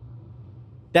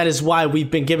 That is why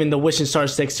we've been given the wishing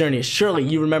stars to Eternatus. Surely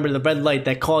you remember the red light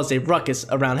that caused a ruckus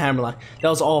around Hammerlock. That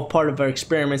was all part of our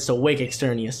experiments to wake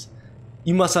Eternatus.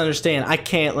 You must understand, I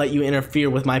can't let you interfere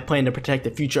with my plan to protect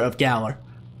the future of Galar.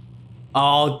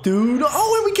 Oh, dude.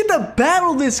 Oh, and we get to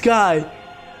battle this guy.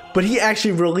 But he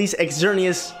actually released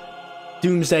Eternatus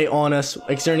Doomsday on us.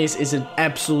 Eternatus is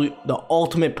the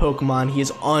ultimate Pokemon. He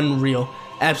is unreal.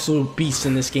 Absolute beast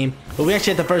in this game. But we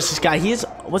actually have to versus this guy. He is,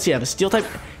 what's he have, a steel type?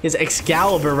 His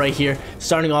Excalibur right here,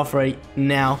 starting off right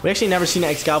now. We actually never seen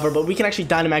an Excalibur, but we can actually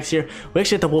Dynamax here. We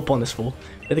actually have to whoop on this fool.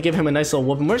 We have to give him a nice little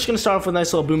whoop. And we're just going to start off with a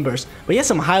nice little Boom Burst. But he has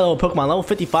some high level Pokemon, level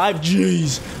 55.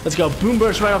 Jeez. Let's go. Boom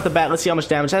Burst right off the bat. Let's see how much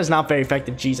damage. That is not very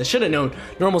effective. Jeez, I should have known.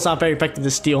 Normal's not very effective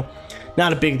to steal.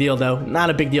 Not a big deal, though. Not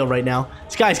a big deal right now.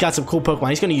 This guy's got some cool Pokemon.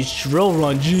 He's going to use Drill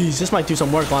Run. Jeez, this might do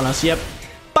some work on us. Yep.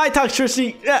 Bye,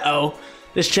 Toxtricity. Uh-oh.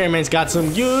 This Chairman's got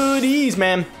some goodies,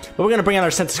 man. But we're going to bring out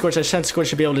our Sense Scorch. Our Sense Scorch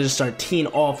should be able to just start teeing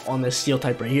off on this Steel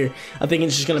type right here. I think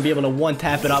it's just going to be able to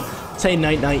one-tap it up. Say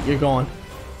night-night, you're gone.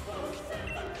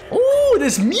 Ooh,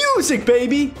 this music,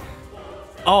 baby.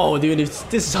 Oh, dude,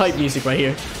 this is hype music right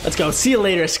here. Let's go. See you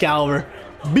later, Excalibur.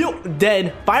 Built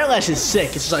dead. Fire Lash is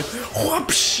sick. It's just like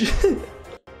whoosh.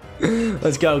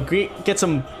 Let's go. Get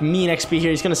some mean XP here.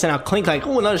 He's gonna send out Clink Clank.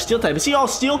 Oh, another steel type. Is he all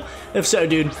steel? If so,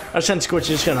 dude, our Sense Scorch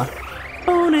is just gonna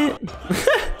own it.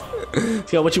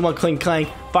 Let's go. What you want, Clink Clank?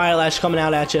 Fire Lash coming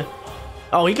out at you.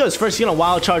 Oh, he goes first. He's gonna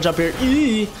Wild Charge up here.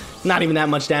 Eee. Not even that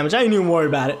much damage. I didn't even worry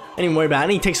about it. I didn't worry about it. I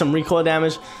need to take some recoil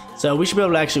damage. So we should be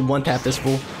able to actually one-tap this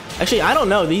fool. Actually, I don't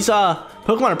know. These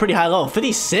Pokemon are pretty high level.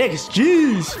 56.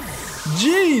 Jeez.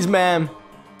 Jeez, man.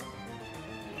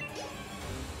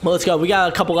 Well, let's go. We got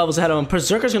a couple levels ahead of him.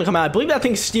 Berserker's gonna come out. I believe that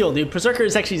thing's steel, dude. Berserker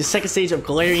is actually the second stage of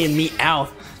Galarian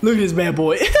Meowth. Look at this bad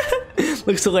boy.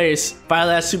 Looks hilarious. Fire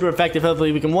Lash, super effective.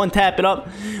 Hopefully we can one-tap it up.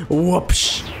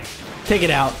 Whoops. Take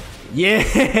it out.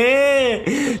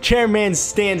 Yeah. Chairman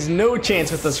stands no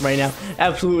chance with us right now.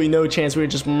 Absolutely no chance. We're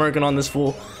just murking on this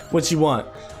fool. What you want?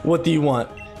 What do you want?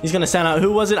 He's gonna sound out.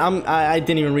 Who was it? I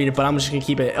didn't even read it, but I'm just gonna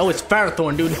keep it. Oh, it's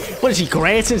Ferrothorn, dude. What is he,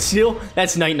 grass and steel?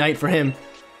 That's night-night for him.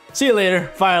 See you later.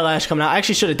 Fire Lash coming out. I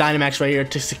actually should have Dynamax right here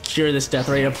to secure this death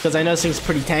right here because I know this thing's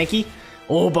pretty tanky.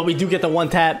 Oh, but we do get the one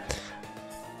tap.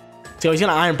 So he's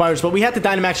gonna Iron Bars, but we have to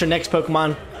Dynamax our next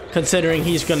Pokemon, considering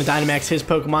he's gonna Dynamax his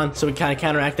Pokemon, so we kind of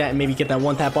counteract that and maybe get that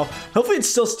one tap off. Hopefully it's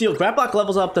still steel. Grab Block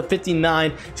levels up to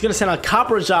 59. He's gonna send out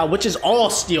Copperajah, which is all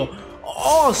steel.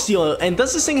 All steel. And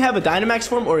does this thing have a Dynamax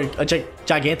form or a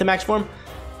Gigantamax form?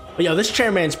 But yo, this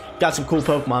Chairman's got some cool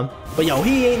Pokemon. But yo,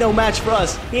 he ain't no match for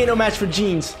us. He ain't no match for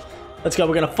Jeans. Let's go.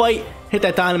 We're gonna fight, hit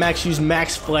that Dynamax, use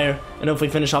Max Flare, and hopefully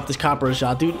finish off this Copper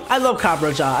shot. Dude, I love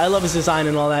Copper shot. I love his design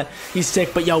and all that. He's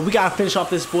sick, but yo, we gotta finish off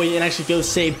this boy and actually go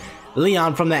save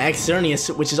Leon from that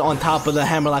Eternatus, which is on top of the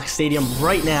Hammerlock Stadium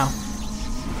right now.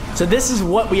 So this is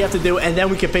what we have to do, and then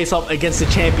we can face off against the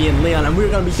champion Leon, and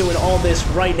we're gonna be doing all this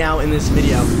right now in this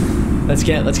video. Let's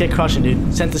get crushing,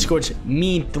 dude. Sent to Scorch,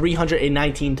 mean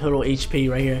 319 total HP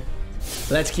right here.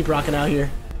 Let's keep rocking out here.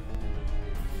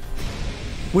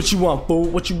 What you want, fool?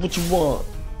 What you want?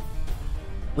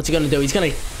 What's he gonna do? He's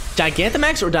gonna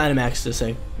Gigantamax or Dynamax this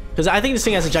thing? Because I think this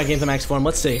thing has a Gigantamax form.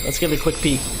 Let's see. Let's give it a quick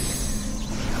peek.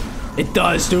 It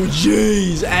does, dude.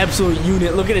 Jeez, absolute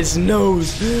unit. Look at his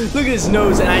nose. Look at his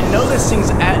nose. And I know this thing's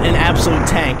an absolute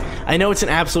tank. I know it's an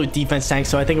absolute defense tank,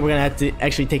 so I think we're gonna have to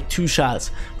actually take 2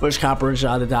 shots for his Copper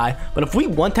shot to die. But if we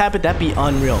one-tap it, that'd be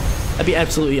unreal. That'd be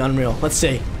absolutely unreal. Let's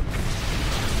see.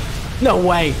 No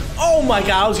way. Oh my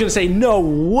god, I was gonna say no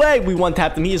way we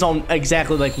one-tapped him. He is on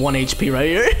exactly like 1 HP right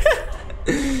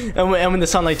here. and when the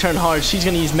sunlight turned hard, she's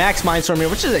gonna use Max Mindstorm here,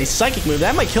 which is a psychic move.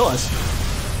 That might kill us.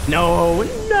 No.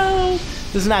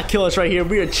 Does not kill us right here.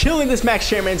 We are chilling. This Max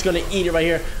Chairman's gonna eat it right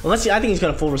here. Unless I think he's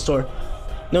gonna full restore.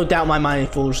 No doubt in my mind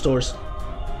he full restores.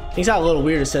 He's got a little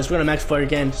weird, it says. We're gonna Max Flare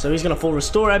again. So he's gonna full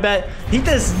restore, I bet. He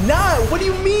does not. What do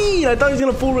you mean? I thought he was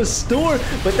gonna full restore.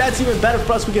 But that's even better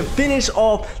for us. We can finish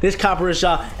off this Copper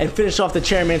shot and finish off the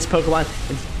Chairman's Pokemon.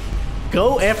 And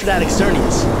go after that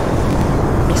Eternatus.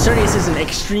 Eternatus is an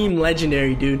extreme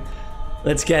legendary, dude.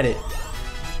 Let's get it.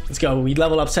 Let's go. We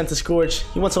level up Sent to Scorch.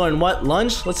 He wants to learn what?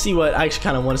 Lunge? Let's see what. I actually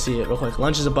kind of want to see it real quick.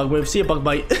 Lunge is a bug move. See a bug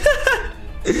bite.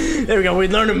 There we go. We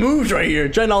learned moves right here.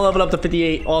 Dreadnought leveled up to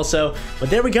 58 also. But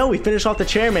there we go. We finish off the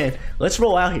Chairman. Let's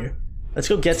roll out here. Let's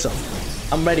go get some.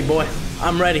 I'm ready, boy.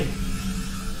 I'm ready.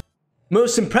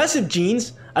 Most impressive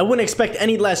genes. I wouldn't expect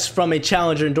any less from a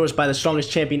challenger endorsed by the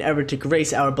strongest champion ever to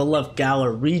grace our beloved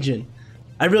Galar region.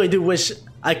 I really do wish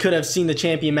I could have seen the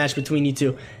champion match between you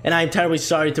two, and I am terribly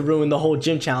sorry to ruin the whole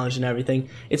gym challenge and everything.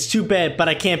 It's too bad, but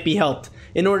I can't be helped.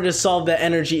 In order to solve the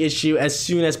energy issue as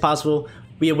soon as possible,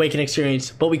 we awakened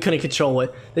experience, but we couldn't control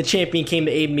it. The champion came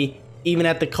to aid me, even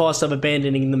at the cost of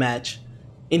abandoning the match.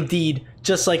 Indeed,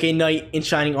 just like a knight in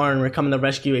shining armor coming to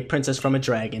rescue a princess from a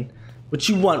dragon. What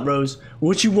you want, Rose?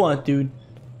 What you want, dude?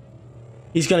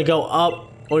 He's gonna go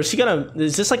up, or is he gonna...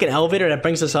 Is this like an elevator that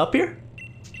brings us up here?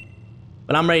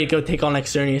 But I'm ready to go take on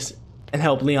Eternatus and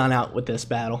help Leon out with this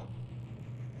battle.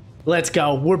 Let's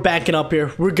go. We're backing up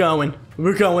here. We're going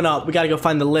up. We gotta go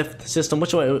find the lift system.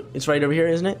 Which way? It's right over here,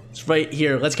 isn't it? It's right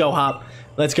here. Let's go, Hop.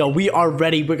 Let's go. We are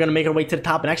ready. We're gonna make our way to the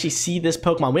top and actually see this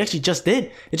Pokemon. We actually just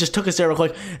did. It just took us there real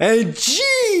quick. And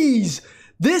jeez!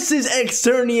 This is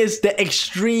Eternatus, the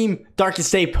extreme Darkest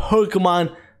State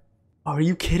Pokemon. Are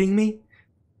you kidding me?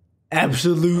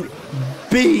 Absolute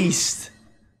beast.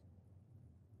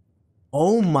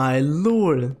 Oh my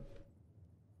lord.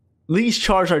 Lee's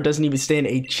Charizard doesn't even stand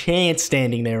a chance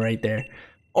standing there right there.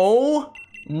 Oh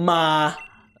my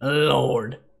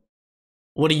lord.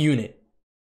 What a unit.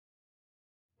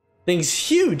 Thing's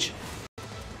huge.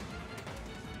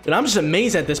 But I'm just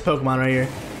amazed at this Pokemon right here.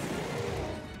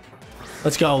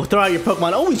 Let's go. Throw out your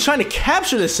Pokemon. Oh, he's trying to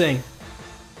capture this thing.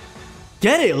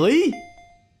 Get it, Lee. Is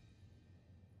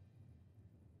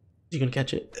he gonna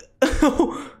catch it?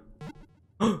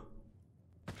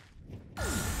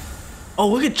 Oh,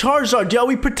 look at Charizard, yo,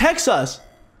 he protects us.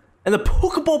 And the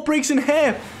Pokeball breaks in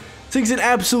half. This thing's an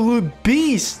absolute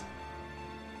beast.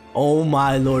 Oh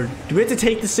my lord. Do we have to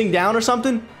take this thing down or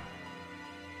something?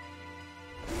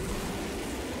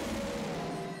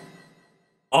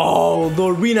 Oh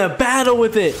lord, we in a battle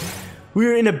with it. We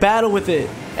were in a battle with it.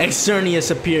 Eternatus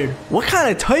appeared. What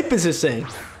kind of type is this thing?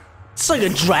 It's like a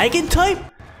dragon type?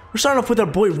 We're starting off with our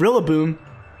boy Rillaboom.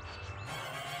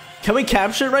 Can we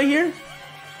capture it right here?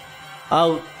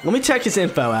 Let me check his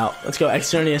info out. Let's go,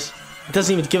 Eternatus. It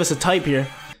doesn't even give us a type here.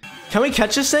 Can we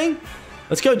catch this thing?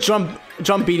 Let's go drum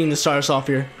beating to start us off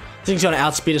here. This thing's gonna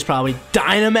outspeed us probably.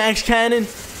 Dynamax Cannon?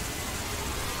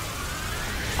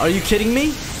 Are you kidding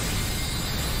me?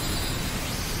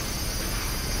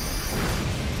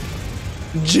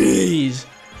 Jeez. This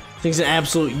thing's an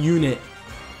absolute unit.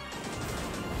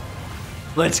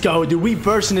 Let's go, dude. We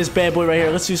bursting this bad boy right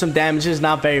here. Let's do some damage. It's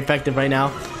not very effective right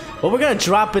now. But we're going to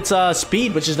drop its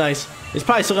speed, which is nice. It's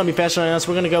probably still going to be faster than us.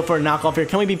 We're going to go for a knockoff here.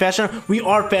 Can we be faster? We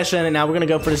are faster than it now. We're going to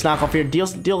go for this knockoff here. Deal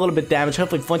a little bit of damage.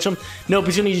 Hopefully flinch him. Nope,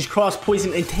 he's going to use cross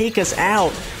poison and take us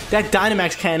out. That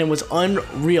Dynamax Cannon was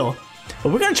unreal.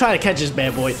 But we're going to try to catch this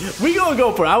bad boy. We're going to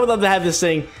go for it. I would love to have this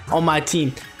thing on my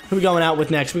team. Who are we going out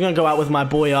with next? We're going to go out with my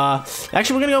boy. Actually,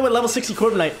 we're going to go with level 60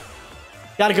 Corviknight.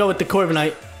 Got to go with the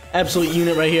Corviknight. Absolute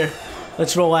unit right here.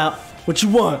 Let's roll out. What you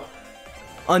want?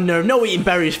 Unnerved. No eating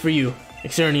berries for you,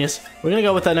 Eternatus. We're gonna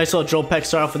go with a nice little drill peck.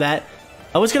 Start off with that.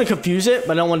 I was gonna confuse it,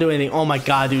 but I don't want to do anything. Oh my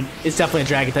god, dude. It's definitely a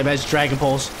dragon type. It has dragon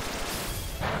pulse.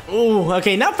 Ooh,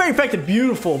 okay. Not very effective.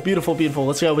 Beautiful, beautiful, beautiful.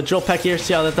 Let's go with drill peck here.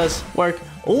 See how that does work.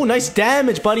 Oh, nice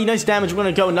damage, buddy. Nice damage. We're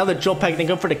gonna go another drill peck, then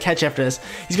go for the catch after this.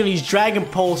 He's gonna use dragon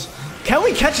pulse. Can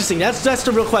we catch this thing? That's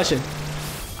the real question.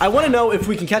 I want to know if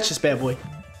we can catch this bad boy,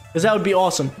 because that would be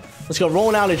awesome. Let's go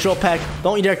rolling out a drill peck.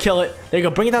 Don't you dare kill it. There you go.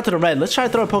 Bring it down to the red. Let's try to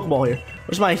throw a Pokeball here.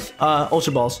 Where's my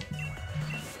Ultra Balls?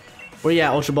 Where you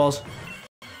at, Ultra Balls?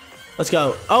 Let's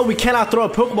go. Oh, we cannot throw a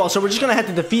Pokeball, so we're just gonna have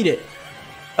to defeat it.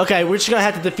 Okay, we're just gonna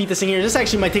have to defeat this thing here. This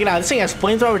actually might take it out. This thing has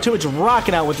flamethrower too. It's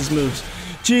rocking out with his moves.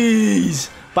 Jeez.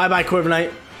 Bye-bye,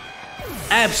 Corviknight.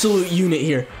 Absolute unit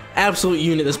here. Absolute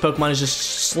unit. This Pokemon is just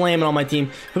slamming on my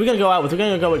team. Who are we gonna go out with? We're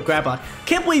gonna go with Graplock.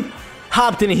 Can't believe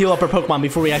Hop didn't heal up our Pokemon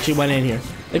before we actually went in here.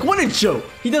 Like, what a joke.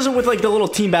 He does it with like the little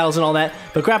team battles and all that.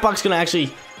 But Graplock's gonna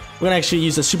actually... We're gonna actually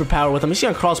use a superpower with him. He's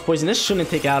gonna cross poison. This shouldn't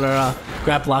take out our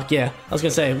Graplock. Yeah, I was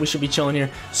gonna say we should be chilling here.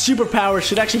 Superpower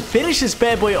should actually finish this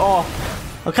bad boy off.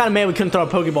 I'm kind of mad we couldn't throw a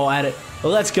Pokeball at it. But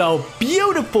let's go.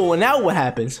 Beautiful. And now what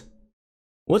happens?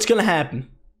 What's gonna happen?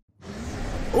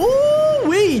 Ooh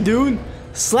wee, dude.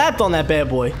 Slapped on that bad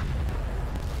boy.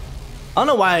 I don't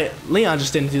know why Leon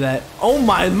just didn't do that. Oh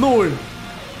my lord.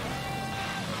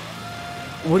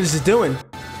 What is it doing?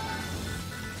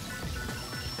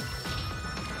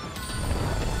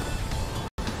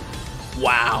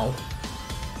 Wow.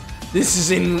 This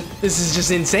is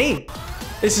just insane.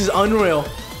 This is unreal.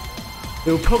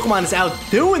 Dude, Pokemon is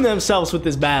outdoing themselves with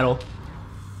this battle.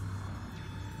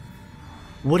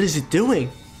 What is it doing?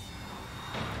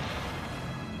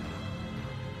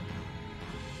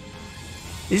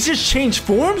 Is it just change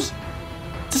forms?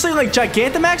 Is this like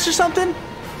Gigantamax or something?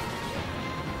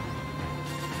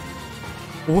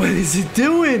 What is it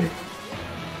doing?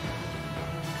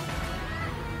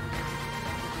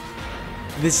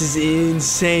 This is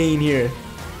insane here.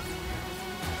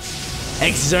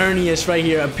 Eternatus right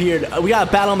here appeared. We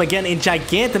gotta battle him again in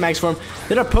Gigantamax form.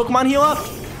 Did our Pokemon heal up?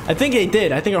 I think they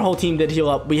did. I think our whole team did heal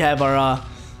up. We have our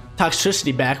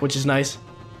toxicity back, which is nice.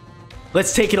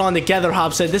 Let's take it on together,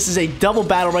 Hop said. This is a double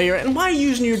battle right here. And why are you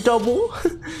using your double?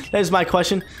 That is my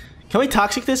question. Can we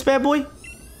toxic this bad boy?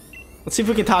 Let's see if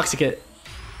we can toxic it.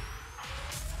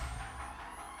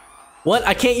 What?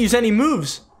 I can't use any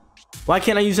moves. Why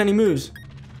can't I use any moves?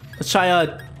 Let's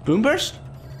try Boom Burst.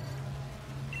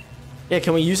 Yeah,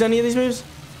 can we use any of these moves?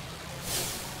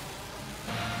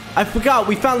 I forgot.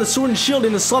 We found the Sword and Shield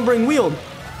in the Slumbering Weald.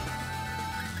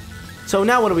 So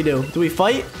now what do? Do we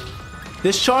fight?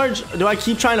 Discharge? Do I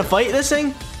keep trying to fight this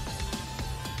thing?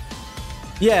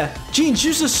 Yeah. Jeans,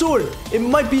 use the sword. It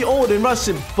might be old and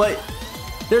rusted, but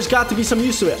there's got to be some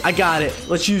use to it. I got it.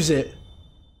 Let's use it.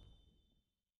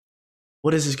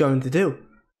 What is this going to do?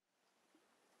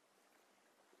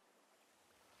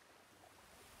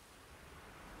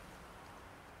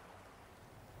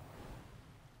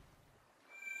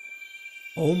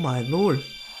 Oh my lord.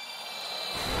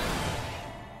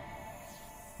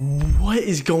 What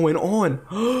is going on?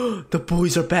 The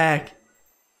boys are back.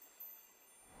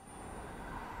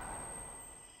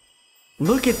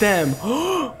 Look at them.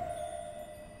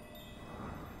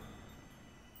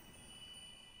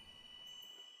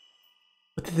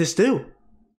 What did this do?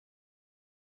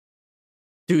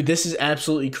 Dude, this is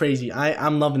absolutely crazy.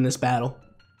 I'm loving this battle.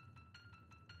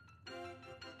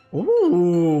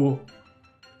 Ooh.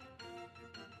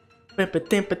 What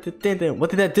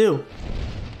did that do?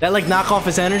 That like knock off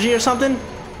his energy or something?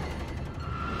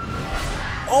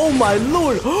 Oh my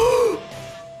lord!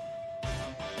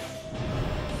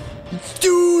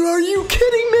 Dude, are you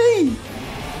kidding me?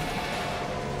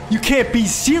 You can't be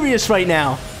serious right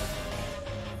now.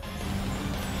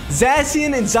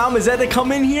 Zacian and Zamazenta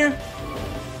come in here?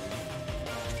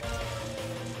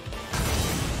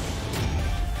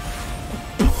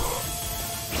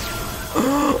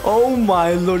 Oh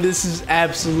my lord, this is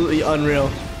absolutely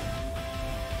unreal.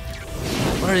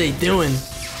 What are they doing?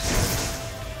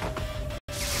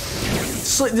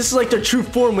 This is like their true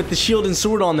form with the shield and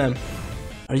sword on them.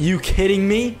 Are you kidding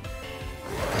me?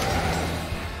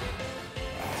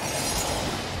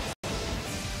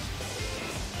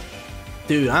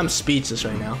 Dude, I'm speechless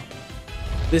right now.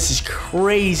 This is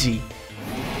crazy.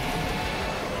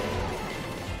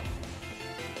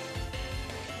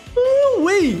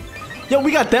 Ooh-wee. Yo,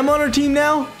 we got them on our team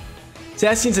now.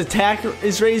 Zacian's attack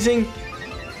is raising.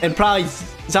 And probably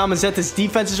Zamazenta's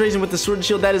defense is raising with the sword and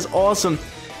shield. That is awesome.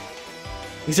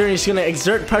 Eternatus gonna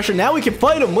exert pressure. Now we can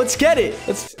fight him. Let's get it.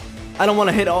 I don't want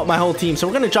to hit my whole team. So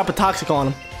we're going to drop a Toxic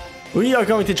on him. We are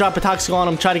going to drop a Toxic on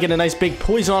him, try to get a nice big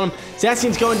poison on him.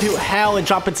 Zacian's going to howl and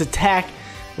drop its attack,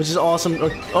 which is awesome.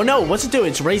 Oh no, what's it do?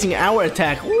 It's raising our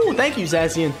attack. Ooh, thank you,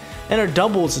 Zacian. And our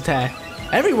doubles attack.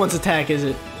 Everyone's attack, is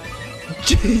it?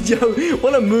 Yo,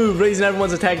 what a move, raising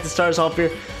everyone's attack to start us off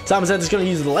here. Zamazenta's going to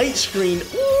use the light screen.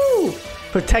 Ooh,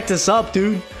 protect us up,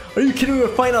 dude. Are you kidding me? We're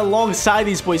fighting alongside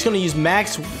these boys. He's going to use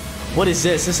max. What is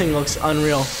this? This thing looks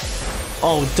unreal.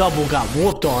 Oh, double got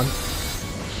whooped on.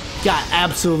 Got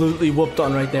absolutely whooped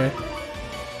on right there.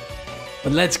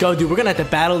 But let's go, dude. We're going to have to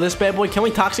battle this bad boy. Can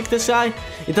we Toxic this guy?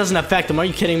 It doesn't affect him. Are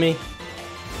you kidding me?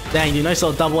 Dang, dude. Nice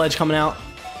little double edge coming out.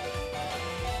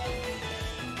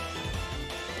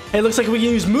 Hey, looks like we can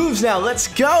use moves now. Let's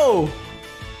go.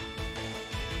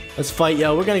 Let's fight,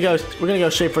 yo. We're gonna go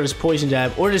straight for this poison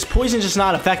jab. Or does poison just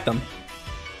not affect them?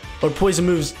 Or poison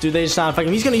moves, do they just not affect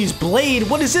him? He's gonna use blade.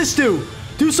 What does this do?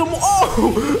 Do some.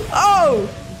 Oh! Oh!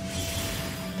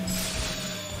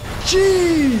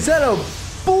 Jeez, that a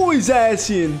boy's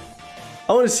Zacian.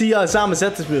 I want to see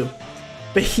Zamazenta's move.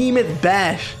 Behemoth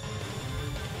Bash.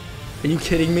 Are you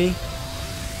kidding me?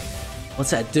 What's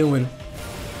that doing?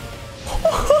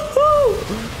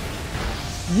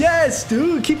 Yes,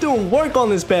 dude. Keep doing work on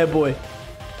this bad boy.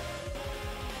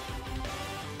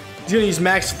 He's going to use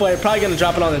max flare. Probably going to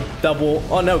drop it on the double.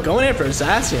 Oh, no. Going in for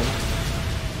Zacian.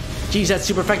 Jeez, that's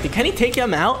super effective. Can he take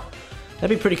him out?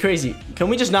 That'd be pretty crazy. Can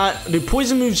we just not... Do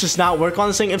poison moves just not work on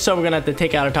this thing? If so, we're going to have to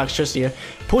take out our Toxtricity here.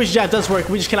 Poison Jab does work.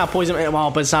 We just cannot poison him.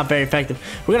 Well, but it's not very effective.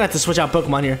 We're going to have to switch out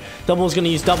Pokemon here. Double is going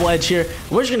to use Double Edge here.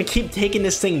 We're just going to keep taking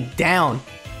this thing down.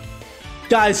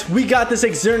 Guys, we got this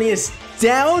Eternatus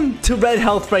down to red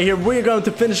health right here. We're going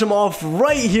to finish him off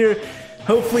right here.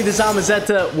 Hopefully, the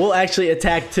Zamazenta will actually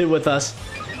attack too with us,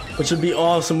 which would be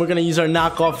awesome. We're going to use our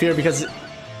knockoff here because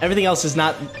everything else is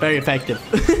not very effective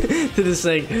to this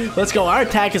thing. Let's go. Our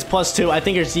attack is +2. I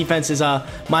think his defense is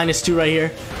 -2 right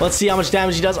here. Let's see how much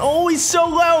damage he does. Oh, he's so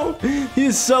low. He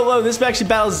is so low. This actually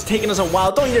battle is taking us a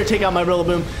while. Don't you dare take out my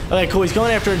Rillaboom. Okay, cool. He's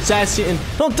going after Zacian.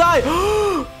 Don't die.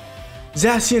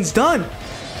 Zacian's done.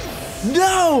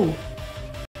 No.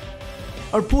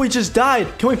 Our boy just died.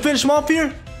 Can we finish him off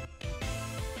here?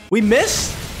 We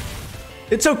missed?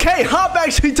 It's okay. Hop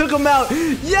actually took him out.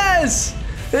 Yes.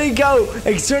 There you go.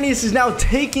 Eternatus is now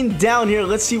taken down here.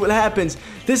 Let's see what happens.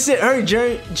 This is it. Hurry,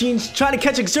 Gene's trying to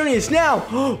catch Eternatus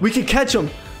now. We can catch him.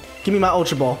 Give me my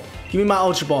Ultra Ball. Give me my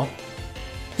Ultra Ball.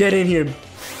 Get in here.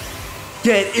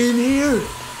 Get in here.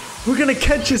 We're going to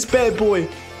catch this bad boy.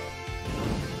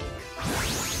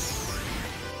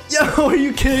 Yo, are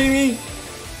you kidding me?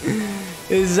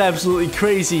 This is absolutely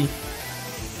crazy.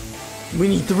 We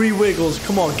need 3 wiggles.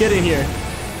 Come on, get in here.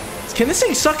 Can this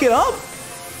thing suck it up?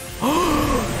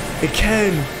 It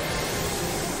can.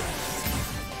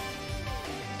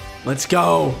 Let's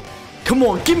go. Come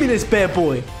on, give me this bad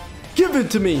boy. Give it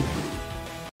to me.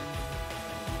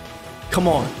 Come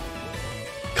on.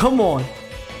 Come on.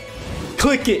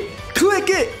 Click it. Click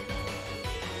it.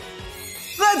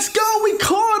 Let's go. We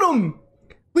caught him.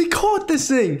 We caught this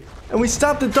thing. And we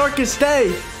stopped the darkest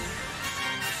day.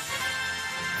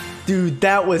 Dude,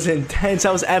 that was intense.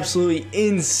 That was absolutely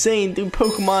insane. Dude,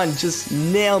 Pokemon just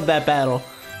nailed that battle.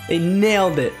 They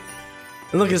nailed it.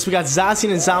 And look at this. We got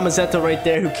Zacian and Zamazenta right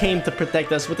there who came to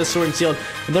protect us with the Sword and Shield.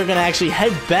 And they're going to actually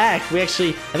head back. I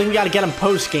think we got to get them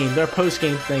post-game. They're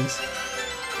post-game things.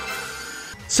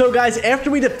 So guys,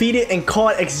 after we defeated and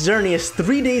caught Eternatus,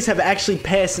 3 days have actually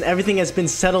passed and everything has been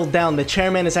settled down. The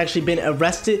chairman has actually been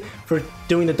arrested for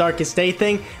doing the darkest day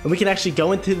thing. And we can actually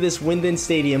go into this Winden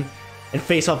Stadium and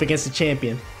face off against the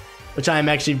champion, which I am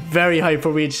actually very hyped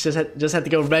for. We just have to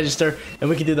go register and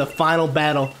we can do the final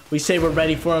battle. We say we're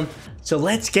ready for him. So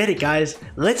let's get it, guys.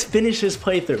 Let's finish this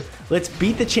playthrough. Let's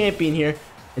beat the champion here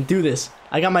and do this.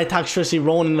 I got my Toxtricity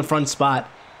rolling in the front spot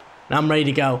and I'm ready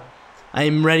to go. I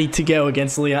am ready to go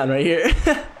against Leon right here.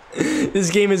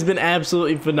 This game has been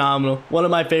absolutely phenomenal. One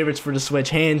of my favorites for the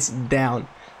Switch, hands down.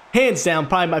 Hands down,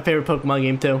 probably my favorite Pokemon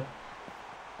game too.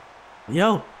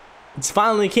 Yo, it's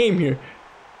finally came here.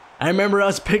 I remember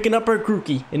us picking up our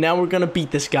Grookey, and now we're gonna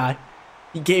beat this guy.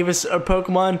 He gave us our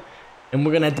Pokemon, and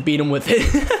we're gonna have to beat him with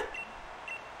it.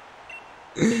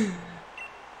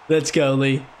 Let's go,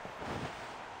 Lee.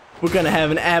 We're gonna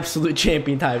have an absolute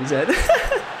champion time, he said.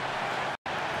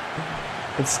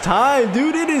 It's time,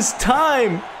 dude. It is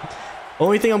time.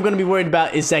 Only thing I'm gonna be worried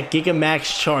about is that Giga Max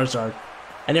Charizard.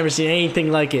 I never seen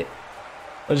anything like it.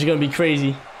 It's gonna be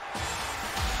crazy.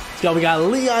 Let's go. We got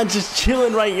Leon just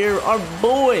chilling right here. Our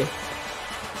boy.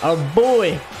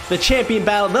 The champion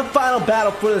battle, the final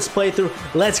battle for this playthrough.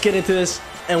 Let's get into this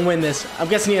and win this. I'm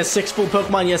guessing he has 6 full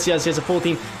Pokemon. Yes, he has a full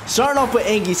team. Starting off with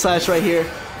Aegislash right here.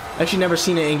 Actually, never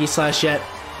seen an Aegislash yet.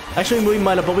 Actually, we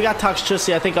might have, but we got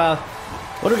Toxicity. I think, what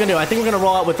are we gonna do? I think we're gonna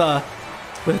roll out with a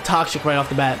Toxic right off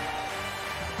the bat.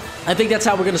 I think that's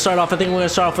how we're gonna start off. I think we're gonna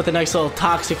start off with a nice little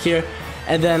Toxic here,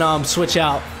 and then switch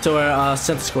out to our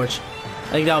Scorch.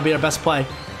 I think that would be our best play.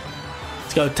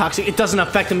 Let's go Toxic. It doesn't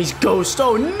affect him. He's Ghost.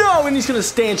 Oh no! And he's gonna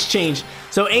stance change.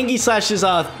 So Angie Slash's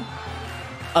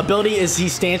ability is he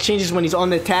stance changes when he's on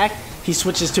the attack. He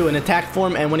switches to an attack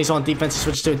form, and when he's on defense, he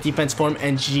switches to a defense form.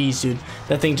 And jeez, dude,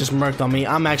 that thing just murked on me.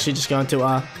 I'm actually just going to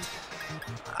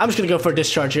I'm just gonna go for a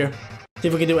discharge here. See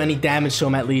if we can do any damage to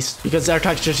him at least, because our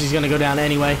Toxicity is gonna go down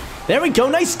anyway. There we go.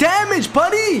 Nice damage,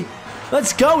 buddy.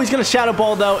 Let's go. He's gonna Shadow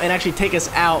Ball though, and actually take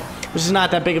us out, which is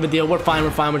not that big of a deal. We're fine. We're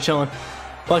fine. We're chilling.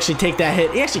 We'll actually take that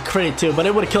hit. He actually critted too, but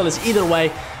it would have killed us either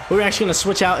way. We're actually gonna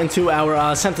switch out into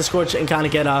our Scorch and kind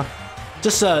of get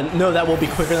just know that we'll be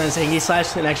quicker than his Angie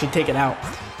Slash and actually take it out.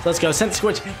 So let's go,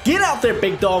 Scorch. Get out there,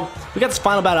 big dog. We got this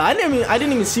final battle. I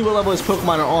didn't even see what level his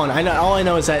Pokemon are on. All I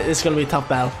know is that it's gonna be a tough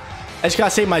battle. I just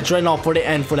gotta save my Dreadnought for the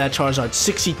end for that Charizard.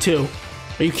 62.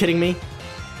 Are you kidding me?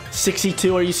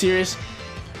 62? Are you serious?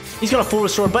 He's gonna full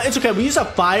restore, but it's okay. We use a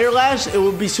Fire Lash. It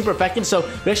will be super effective, so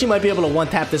we actually might be able to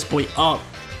one-tap this boy up,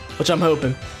 which I'm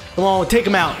hoping. Come on, take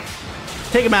him out.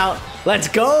 Take him out. Let's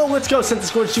go. Let's go.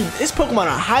 Scorch. Dude, this Pokemon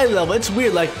are high level. It's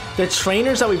weird. Like, the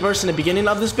trainers that we versed in the beginning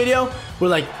of this video were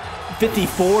like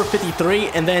 54, 53,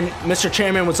 and then Mr.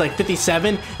 Chairman was like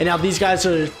 57, and now these guys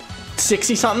are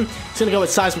 60 something. It's gonna go with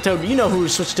Seismitoad. You know who we're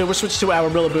switching to. We're switching to our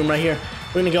Rillaboom right here.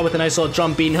 We're gonna go with a nice little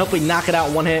drum beat and hopefully knock it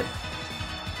out one hit.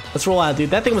 Let's roll out,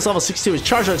 dude. That thing was level 62. His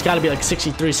Charizard's got to be like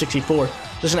 63, 64.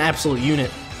 Just an absolute unit.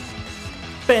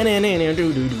 Let's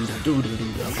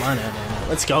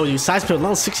go, dude. Seismitoad,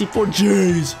 level 64.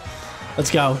 Jeez.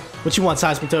 Let's go. What you want,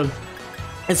 Seismitoad?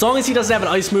 As long as he doesn't have an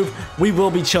ice move, we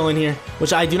will be chilling here.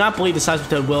 Which I do not believe the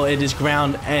Seismitoad will. It is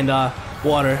ground and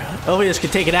water. Elvius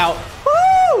can take it out.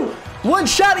 Woo! One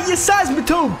shot at your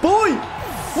Seismitoad, boy!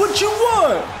 What you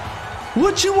want?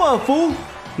 What you want, fool?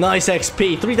 Nice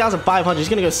XP. 3,500. He's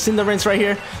gonna go Cinderace right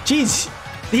here. Jeez.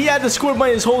 He had the score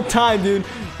money this whole time, dude.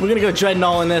 We're gonna go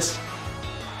Dreadnought in this.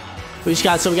 We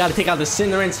gotta take out the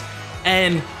Cinderace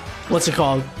and what's it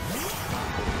called?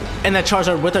 And that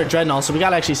Charizard with our Dreadnought. So we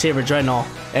gotta actually save our Dreadnought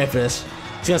after this.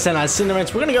 He's gonna send out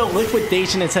Cinderace. We're gonna go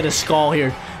Liquidation instead of Scald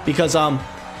here because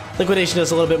Liquidation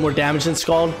does a little bit more damage than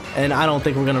Scald, and I don't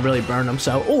think we're gonna really burn him.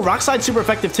 So, oh, Rock Slide's super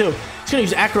effective too. He's gonna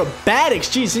use Acrobatics.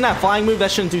 Jeez, isn't that flying move?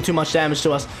 That shouldn't do too much damage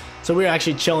to us. So we're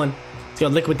actually chilling. Let's go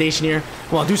Liquidation here.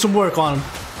 Come on, do some work on him.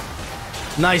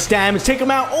 Nice damage. Take him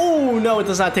out. Oh no, it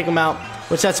does not take him out.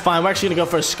 Which that's fine. We're actually gonna go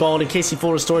for a Scald in case he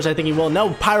full restores. I think he will.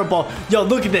 No, Pyro Ball. Yo,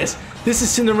 look at this. This is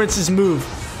Cinderace's move.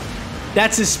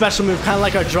 That's his special move, kind of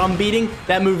like our drum beating.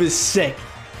 That move is sick.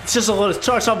 It's just a little,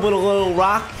 starts off with a little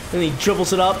rock, and he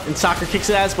dribbles it up, and Soccer kicks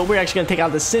it at us, but we're actually going to take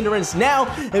out the Cinderace now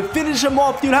and finish him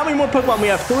off. Dude, how many more Pokemon? We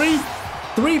have three?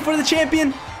 Three for the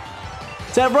champion?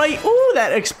 Is that right? Ooh,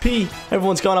 that XP.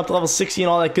 Everyone's going up to level 60 and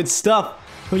all that good stuff.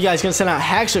 Who you guys going to send out?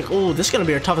 Haxic. Ooh, this is going to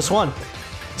be our toughest one.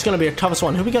 It's going to be our toughest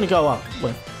one. Who are we going to go up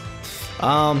with?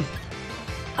 I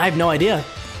have no idea.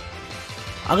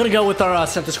 I'm going to go with our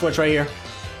Scorch right here.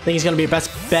 I think he's going to be a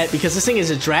best bet because this thing is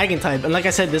a Dragon type. And like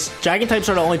I said, this Dragon types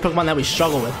are the only Pokemon that we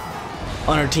struggle with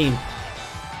on our team.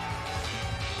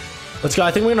 Let's go.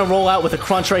 I think we're going to roll out with a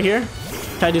Crunch right here.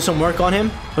 Try to do some work on him.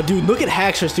 But dude, look at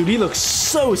Haxorus, dude. He looks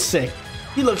so sick.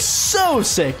 He looks so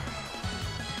sick.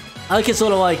 I like his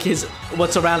little, like,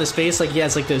 what's around his face. Like, he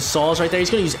has, like, those saws right there.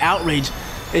 He's going to use Outrage.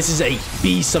 This is a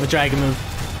beast of a Dragon move.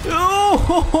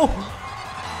 Oh!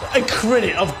 I crit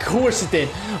it. Of course it did.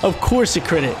 Of course it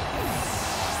crit it.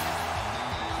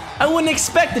 I wouldn't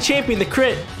expect the champion to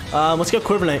crit. Let's go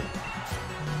Corviknight.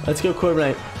 Let's go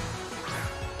Corviknight.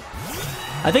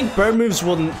 I think bird moves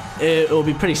will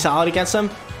be pretty solid against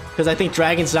him because I think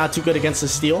Dragon's not too good against the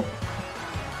steel.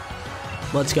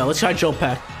 Let's go. Let's try Drill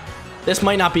Peck. This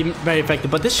might not be very effective,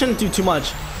 but this shouldn't do too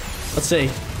much. Let's see.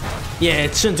 Yeah,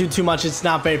 it shouldn't do too much. It's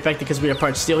not very effective because we are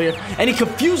part steel here. And he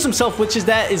confused himself, which is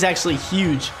actually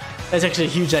huge. That's actually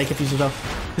huge that he confused himself.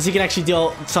 Because he can actually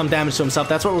deal some damage to himself.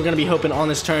 That's what we're going to be hoping on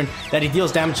this turn. That he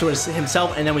deals damage to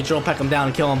himself and then we Drill Peck him down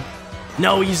and kill him.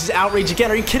 No, he uses Outrage again.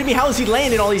 Are you kidding me? How is he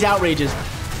landing all these Outrages?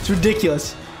 It's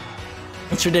ridiculous.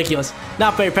 It's ridiculous.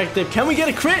 Not very effective. Can we get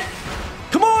a crit?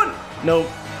 Come on! Nope.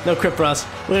 No crit for us.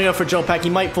 We're going to go for Drill Peck. He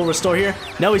might full restore here.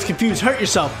 No, he's confused. Hurt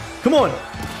yourself. Come on.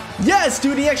 Yes,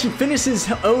 dude. He actually finished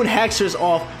his own Haxorus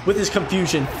off with his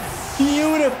confusion.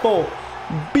 Beautiful.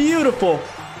 Beautiful.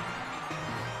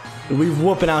 We're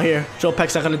whooping out here. Drill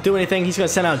Peck's not going to do anything. He's going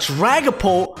to send out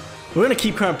Dragapult. We're going to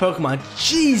keep current Pokemon.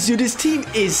 Jeez, dude. This team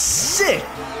is sick.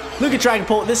 Look at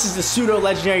Dragapult. This is the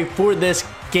pseudo-legendary for this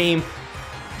game.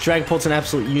 Dragapult's an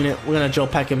absolute unit. We're gonna Joe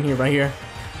Peck him here, right here.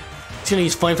 He's gonna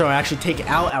use Flamethrower, actually take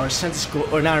out our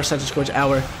Centiskorch, or not our Centiskorch,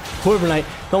 our Corviknight.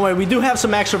 Don't worry, we do have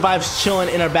some max revives chilling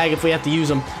in our bag if we have to use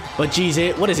them. But geez,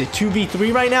 what is it,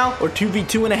 2v3 right now? Or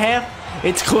 2v2.5?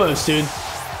 It's close, dude.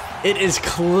 It is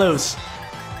close.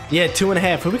 Yeah,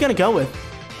 2.5. Who are we gonna go with?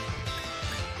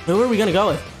 Who are we gonna go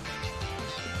with?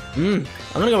 I'm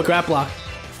gonna go with Graplock.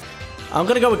 I'm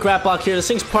gonna go with Graplock here. This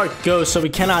thing's part Ghost, so we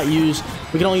can only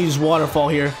use Waterfall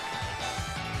here.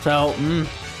 So,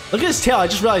 look at his tail. I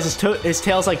just realized his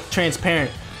tail's like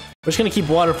transparent. We're just gonna keep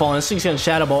Waterfall, and this thing's gonna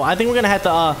Shadow Ball. I think we're gonna have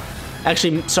to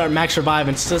actually start Max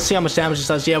Reviving. Let's see how much damage this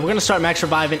does. Yeah, we're gonna start Max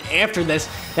Reviving after this,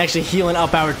 and actually healing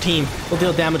up our team. We'll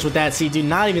deal damage with that. See, dude,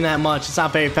 not even that much. It's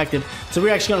not very effective. So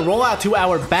we're actually gonna roll out to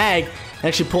our bag and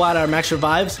actually pull out our Max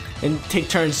Revives and take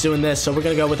turns doing this. So we're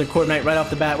gonna go with a Corviknight right off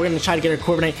the bat. We're gonna try to get our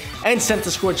Corviknight and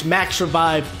Centiskorch Max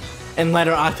Revive and let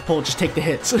our Octopult just take the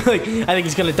hits. Like, I think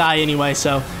he's gonna die anyway,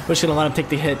 so we're just gonna let him take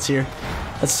the hits here.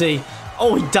 Let's see.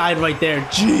 Oh, he died right there.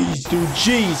 Jeez, dude,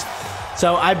 jeez.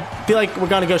 So I feel like we're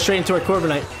gonna go straight into our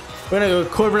Corviknight. We're gonna go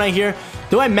Corviknight here.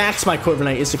 Do I max my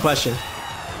Corviknight is the question.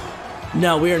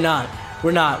 No, we are not.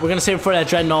 We're not. We're gonna save it for that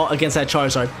Dreadnought against that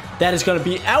Charizard. That is gonna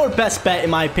be our best bet,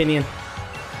 in my opinion.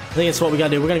 I think it's what we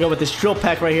gotta do. We're gonna go with this Drill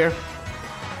Peck right here.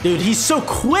 Dude, he's so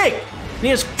quick! And he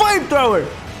has Flamethrower!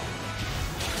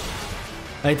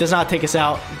 He does not take us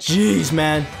out. Jeez,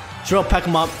 man. Drill Peck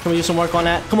him up. Can we do some work on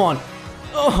that? Come on.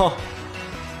 Oh.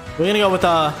 We're gonna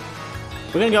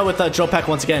go with Drill Peck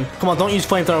once again. Come on, don't use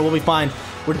Flamethrower. We'll be fine.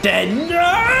 We're dead.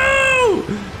 No!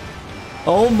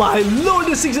 Oh my lord,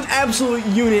 this thing's an absolute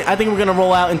unit. I think we're gonna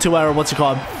roll out into our, what's it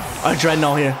called? Our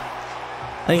Dreadnought here.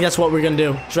 I think that's what we're gonna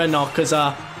do. Dreadnought, because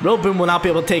Rillaboom will not be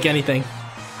able to take anything.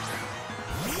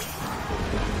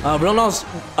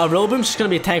 Rillaboom's just gonna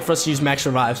be a tank for us to use Max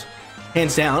Revives.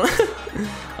 Hands down.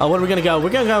 What are we gonna go?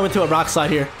 We're gonna go into a Rock Slide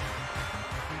here.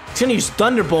 He's gonna use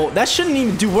Thunderbolt. That shouldn't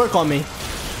even do work on me.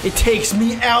 It takes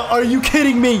me out. Are you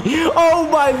kidding me? Oh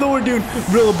my lord, dude.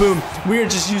 Rillaboom. We're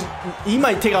just using... He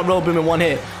might take out Rillaboom in one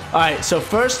hit. Alright, so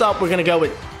first up, we're gonna go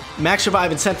with Max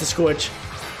Revive and Centiskorch.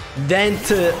 Then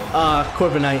to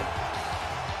Corviknight.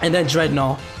 And then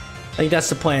Dreadnought. I think that's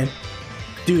the plan.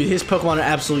 Dude, his Pokemon are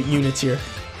absolute units here.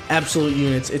 Absolute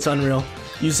units. It's unreal.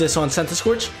 Use this on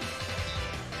Centiskorch.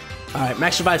 Alright,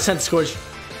 Max Revive Centiskorch.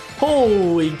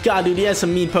 Holy god, dude, he has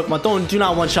some mean Pokemon. Do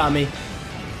not one-shot me.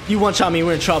 You one-shot me,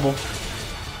 we're in trouble.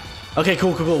 Okay,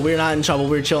 cool. We're not in trouble.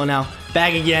 We're chilling now.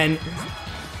 Bag again.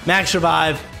 Max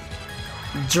Revive.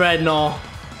 Dreadnought.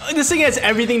 This thing has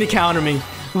everything to counter me.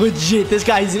 Legit, this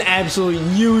guy is an absolute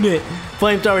unit.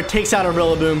 Flamethrower takes out a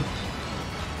Rillaboom.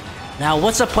 Now,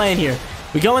 what's the plan here?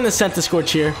 We go in the Centiskorch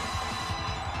here.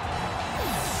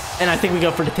 And I think we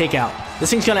go for the takeout.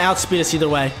 This thing's gonna outspeed us either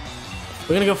way.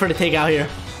 We're gonna go for the takeout here.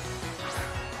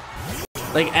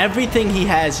 Like, everything he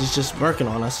has is just working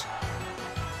on us.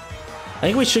 I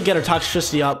think we should get our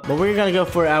Toxicity up, but we're gonna go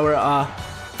for our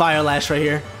Fire Lash right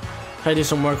here. Try to do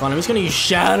some work on him. He's gonna use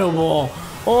Shadow Ball.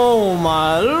 Oh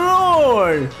my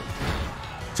lord!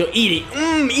 So eat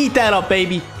it. Eat that up,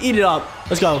 baby. Eat it up.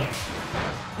 Let's go.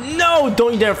 No!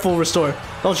 Don't you dare full restore.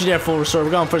 Don't you dare full restore.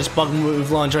 We're going for this Bug Move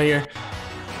launch right here.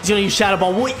 He's gonna use Shadow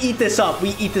Ball. We'll eat this up. We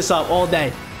eat this up all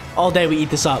day. All day we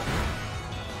eat this up.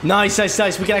 Nice. We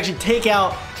can actually take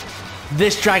out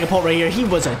this Dragapult right here. He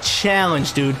was a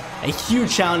challenge, dude. A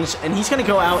huge challenge. And he's gonna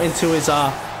go out into his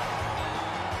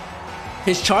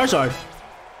Charizard.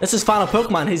 That's his final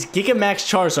Pokemon, his Gigamax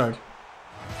Charizard.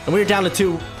 And we're down to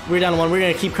 2. We're down to 1. We're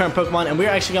gonna keep current Pokemon, and we're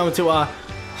actually going to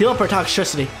heal up our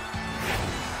Toxicity.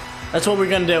 That's what we're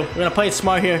gonna do. We're gonna play it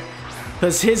smart here,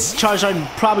 because his Charizard is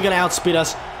probably gonna outspeed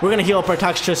us. We're gonna heal up our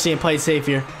Toxicity and play it safe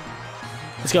here.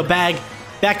 Let's go back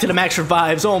to the Max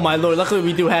Revives. Oh my lord, luckily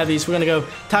we do have these. We're gonna go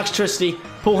Toxicity,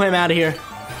 pull him out of here.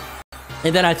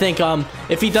 And then I think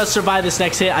if he does survive this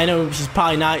next hit, I know he's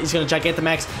probably not. He's going to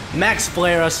Gigantamax, Max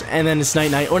Flare us, and then it's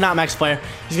Night-Night. Or not Max Flare.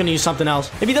 He's going to use something else.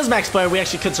 If he does Max Flare, we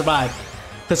actually could survive.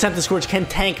 Because Centiskorch can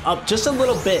tank up just a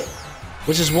little bit,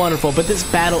 which is wonderful. But this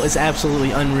battle is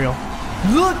absolutely unreal.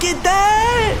 Look at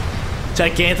that!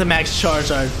 Gigantamax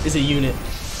Charizard is a unit.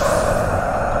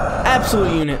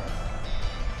 Absolute unit.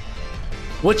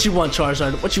 What you want,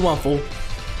 Charizard? What you want, fool?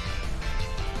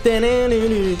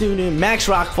 Max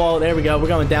Rockfall. There we go. We're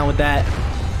going down with that.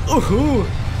 Ooh.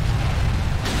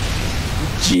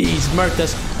 Jeez, murked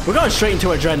us. We're going straight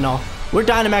into our Dreadnought. We're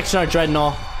Dynamaxing our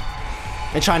Dreadnought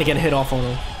and trying to get a hit off on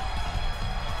him.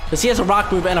 Because he has a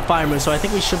Rock move and a Fire move, so I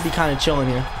think we should be kind of chilling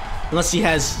here. Unless he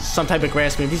has some type of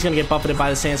Grass move. He's going to get buffeted by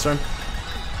the Sandstorm.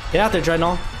 Get out there,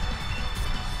 Dreadnought.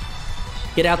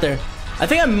 Get out there. I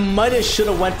think I should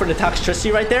have went for the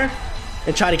Toxicity right there.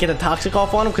 and try to get the toxic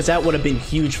off on him, because that would have been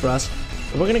huge for us.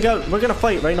 We're gonna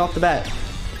fight right off the bat.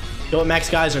 Go with Max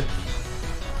Geyser.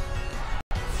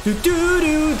 I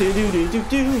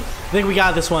think we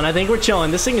got this one. I think we're chilling.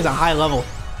 This thing is a high level.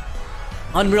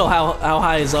 Unreal how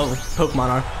high his level Pokemon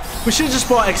are. We should have just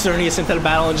brought Eternatus into the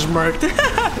battle and just murked.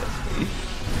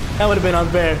 That would have been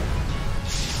unfair.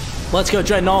 Let's go,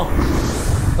 Dreadnought.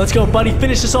 Let's go, buddy.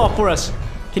 Finish this off for us.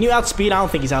 Can you outspeed? I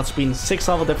don't think he's outspeeding. 6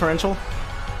 level differential.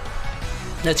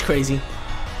 That's crazy.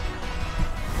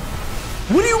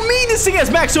 What do you mean this thing has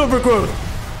max overgrowth?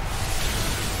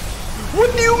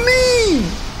 What do you mean?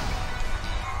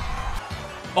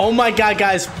 Oh my god,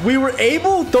 guys. We were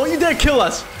able... Don't you dare kill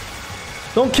us.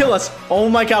 Don't kill us. Oh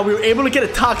my god, we were able to get a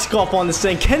toxic off on this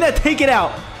thing. Can that take it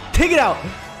out? Take it out.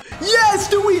 Yes,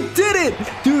 dude, we did it.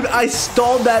 Dude, I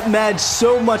stalled that match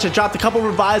so much. I dropped a couple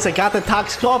revives. I got the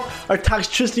toxic off. Our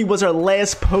Toxtricity was our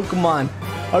last Pokemon.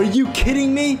 Are you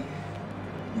kidding me?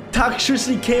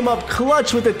 Toxtricity came up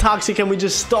clutch with the toxic, and we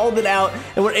just stalled it out,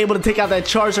 and we're able to take out that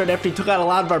Charizard after he took out a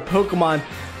lot of our Pokemon.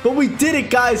 But we did it,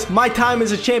 guys. My time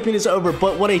as a champion is over,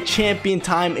 but what a champion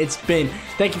time it's been.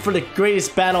 Thank you for the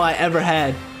greatest battle I ever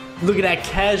had. Look at that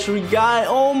casual guy.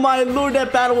 Oh my lord,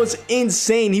 that battle was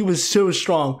insane. He was so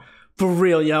strong. For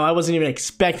real, yo. I wasn't even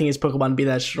expecting his Pokemon to be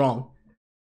that strong.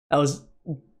 That was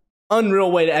an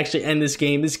unreal way to actually end this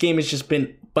game. This game has just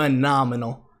been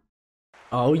phenomenal.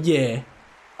 Oh yeah.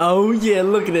 Oh yeah,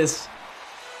 look at this.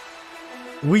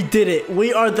 We did it.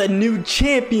 We are the new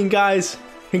champion, guys.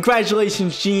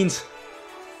 Congratulations, Jeans.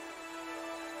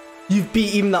 You've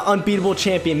beat even the unbeatable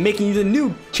champion, making you the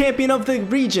new champion of the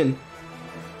region.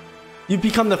 You've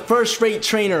become the first-rate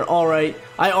trainer, alright.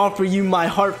 I offer you my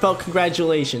heartfelt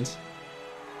congratulations.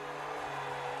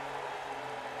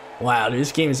 Wow, dude,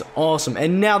 this game is awesome.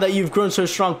 And now that you've grown so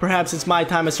strong, perhaps it's my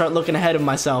time to start looking ahead of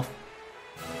myself.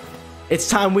 It's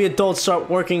time we adults start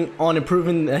working on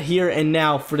improving the here and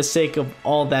now for the sake of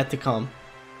all that to come.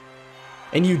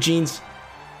 And you, Jeans,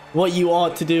 what you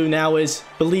ought to do now is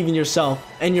believe in yourself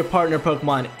and your partner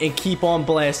Pokemon and keep on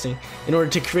blasting in order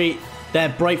to create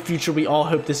that bright future we all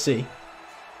hope to see.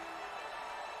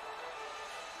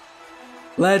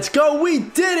 Let's go, we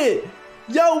did it!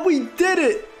 Yo, we did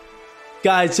it!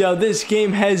 Guys, yo, this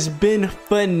game has been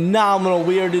phenomenal.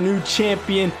 We are the new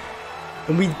champion,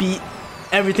 and we beat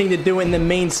everything to do in the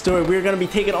main story. We're going to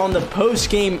be taking on the post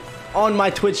game on my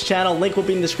Twitch channel. Link will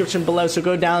be in the description below, so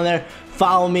go down there,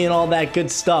 follow me, and all that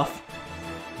good stuff.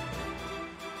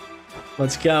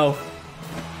 Let's go.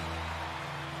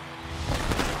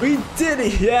 We did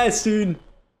it! Yes, dude.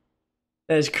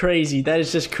 That is crazy. That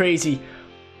is just crazy.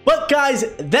 But guys,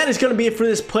 that is going to be it for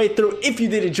this playthrough. If you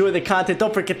did enjoy the content,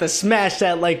 don't forget to smash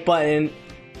that like button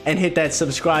and hit that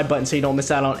subscribe button so you don't miss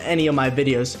out on any of my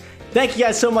videos. Thank you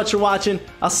guys so much for watching.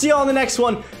 I'll see you all in the next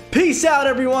one. Peace out,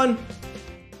 everyone.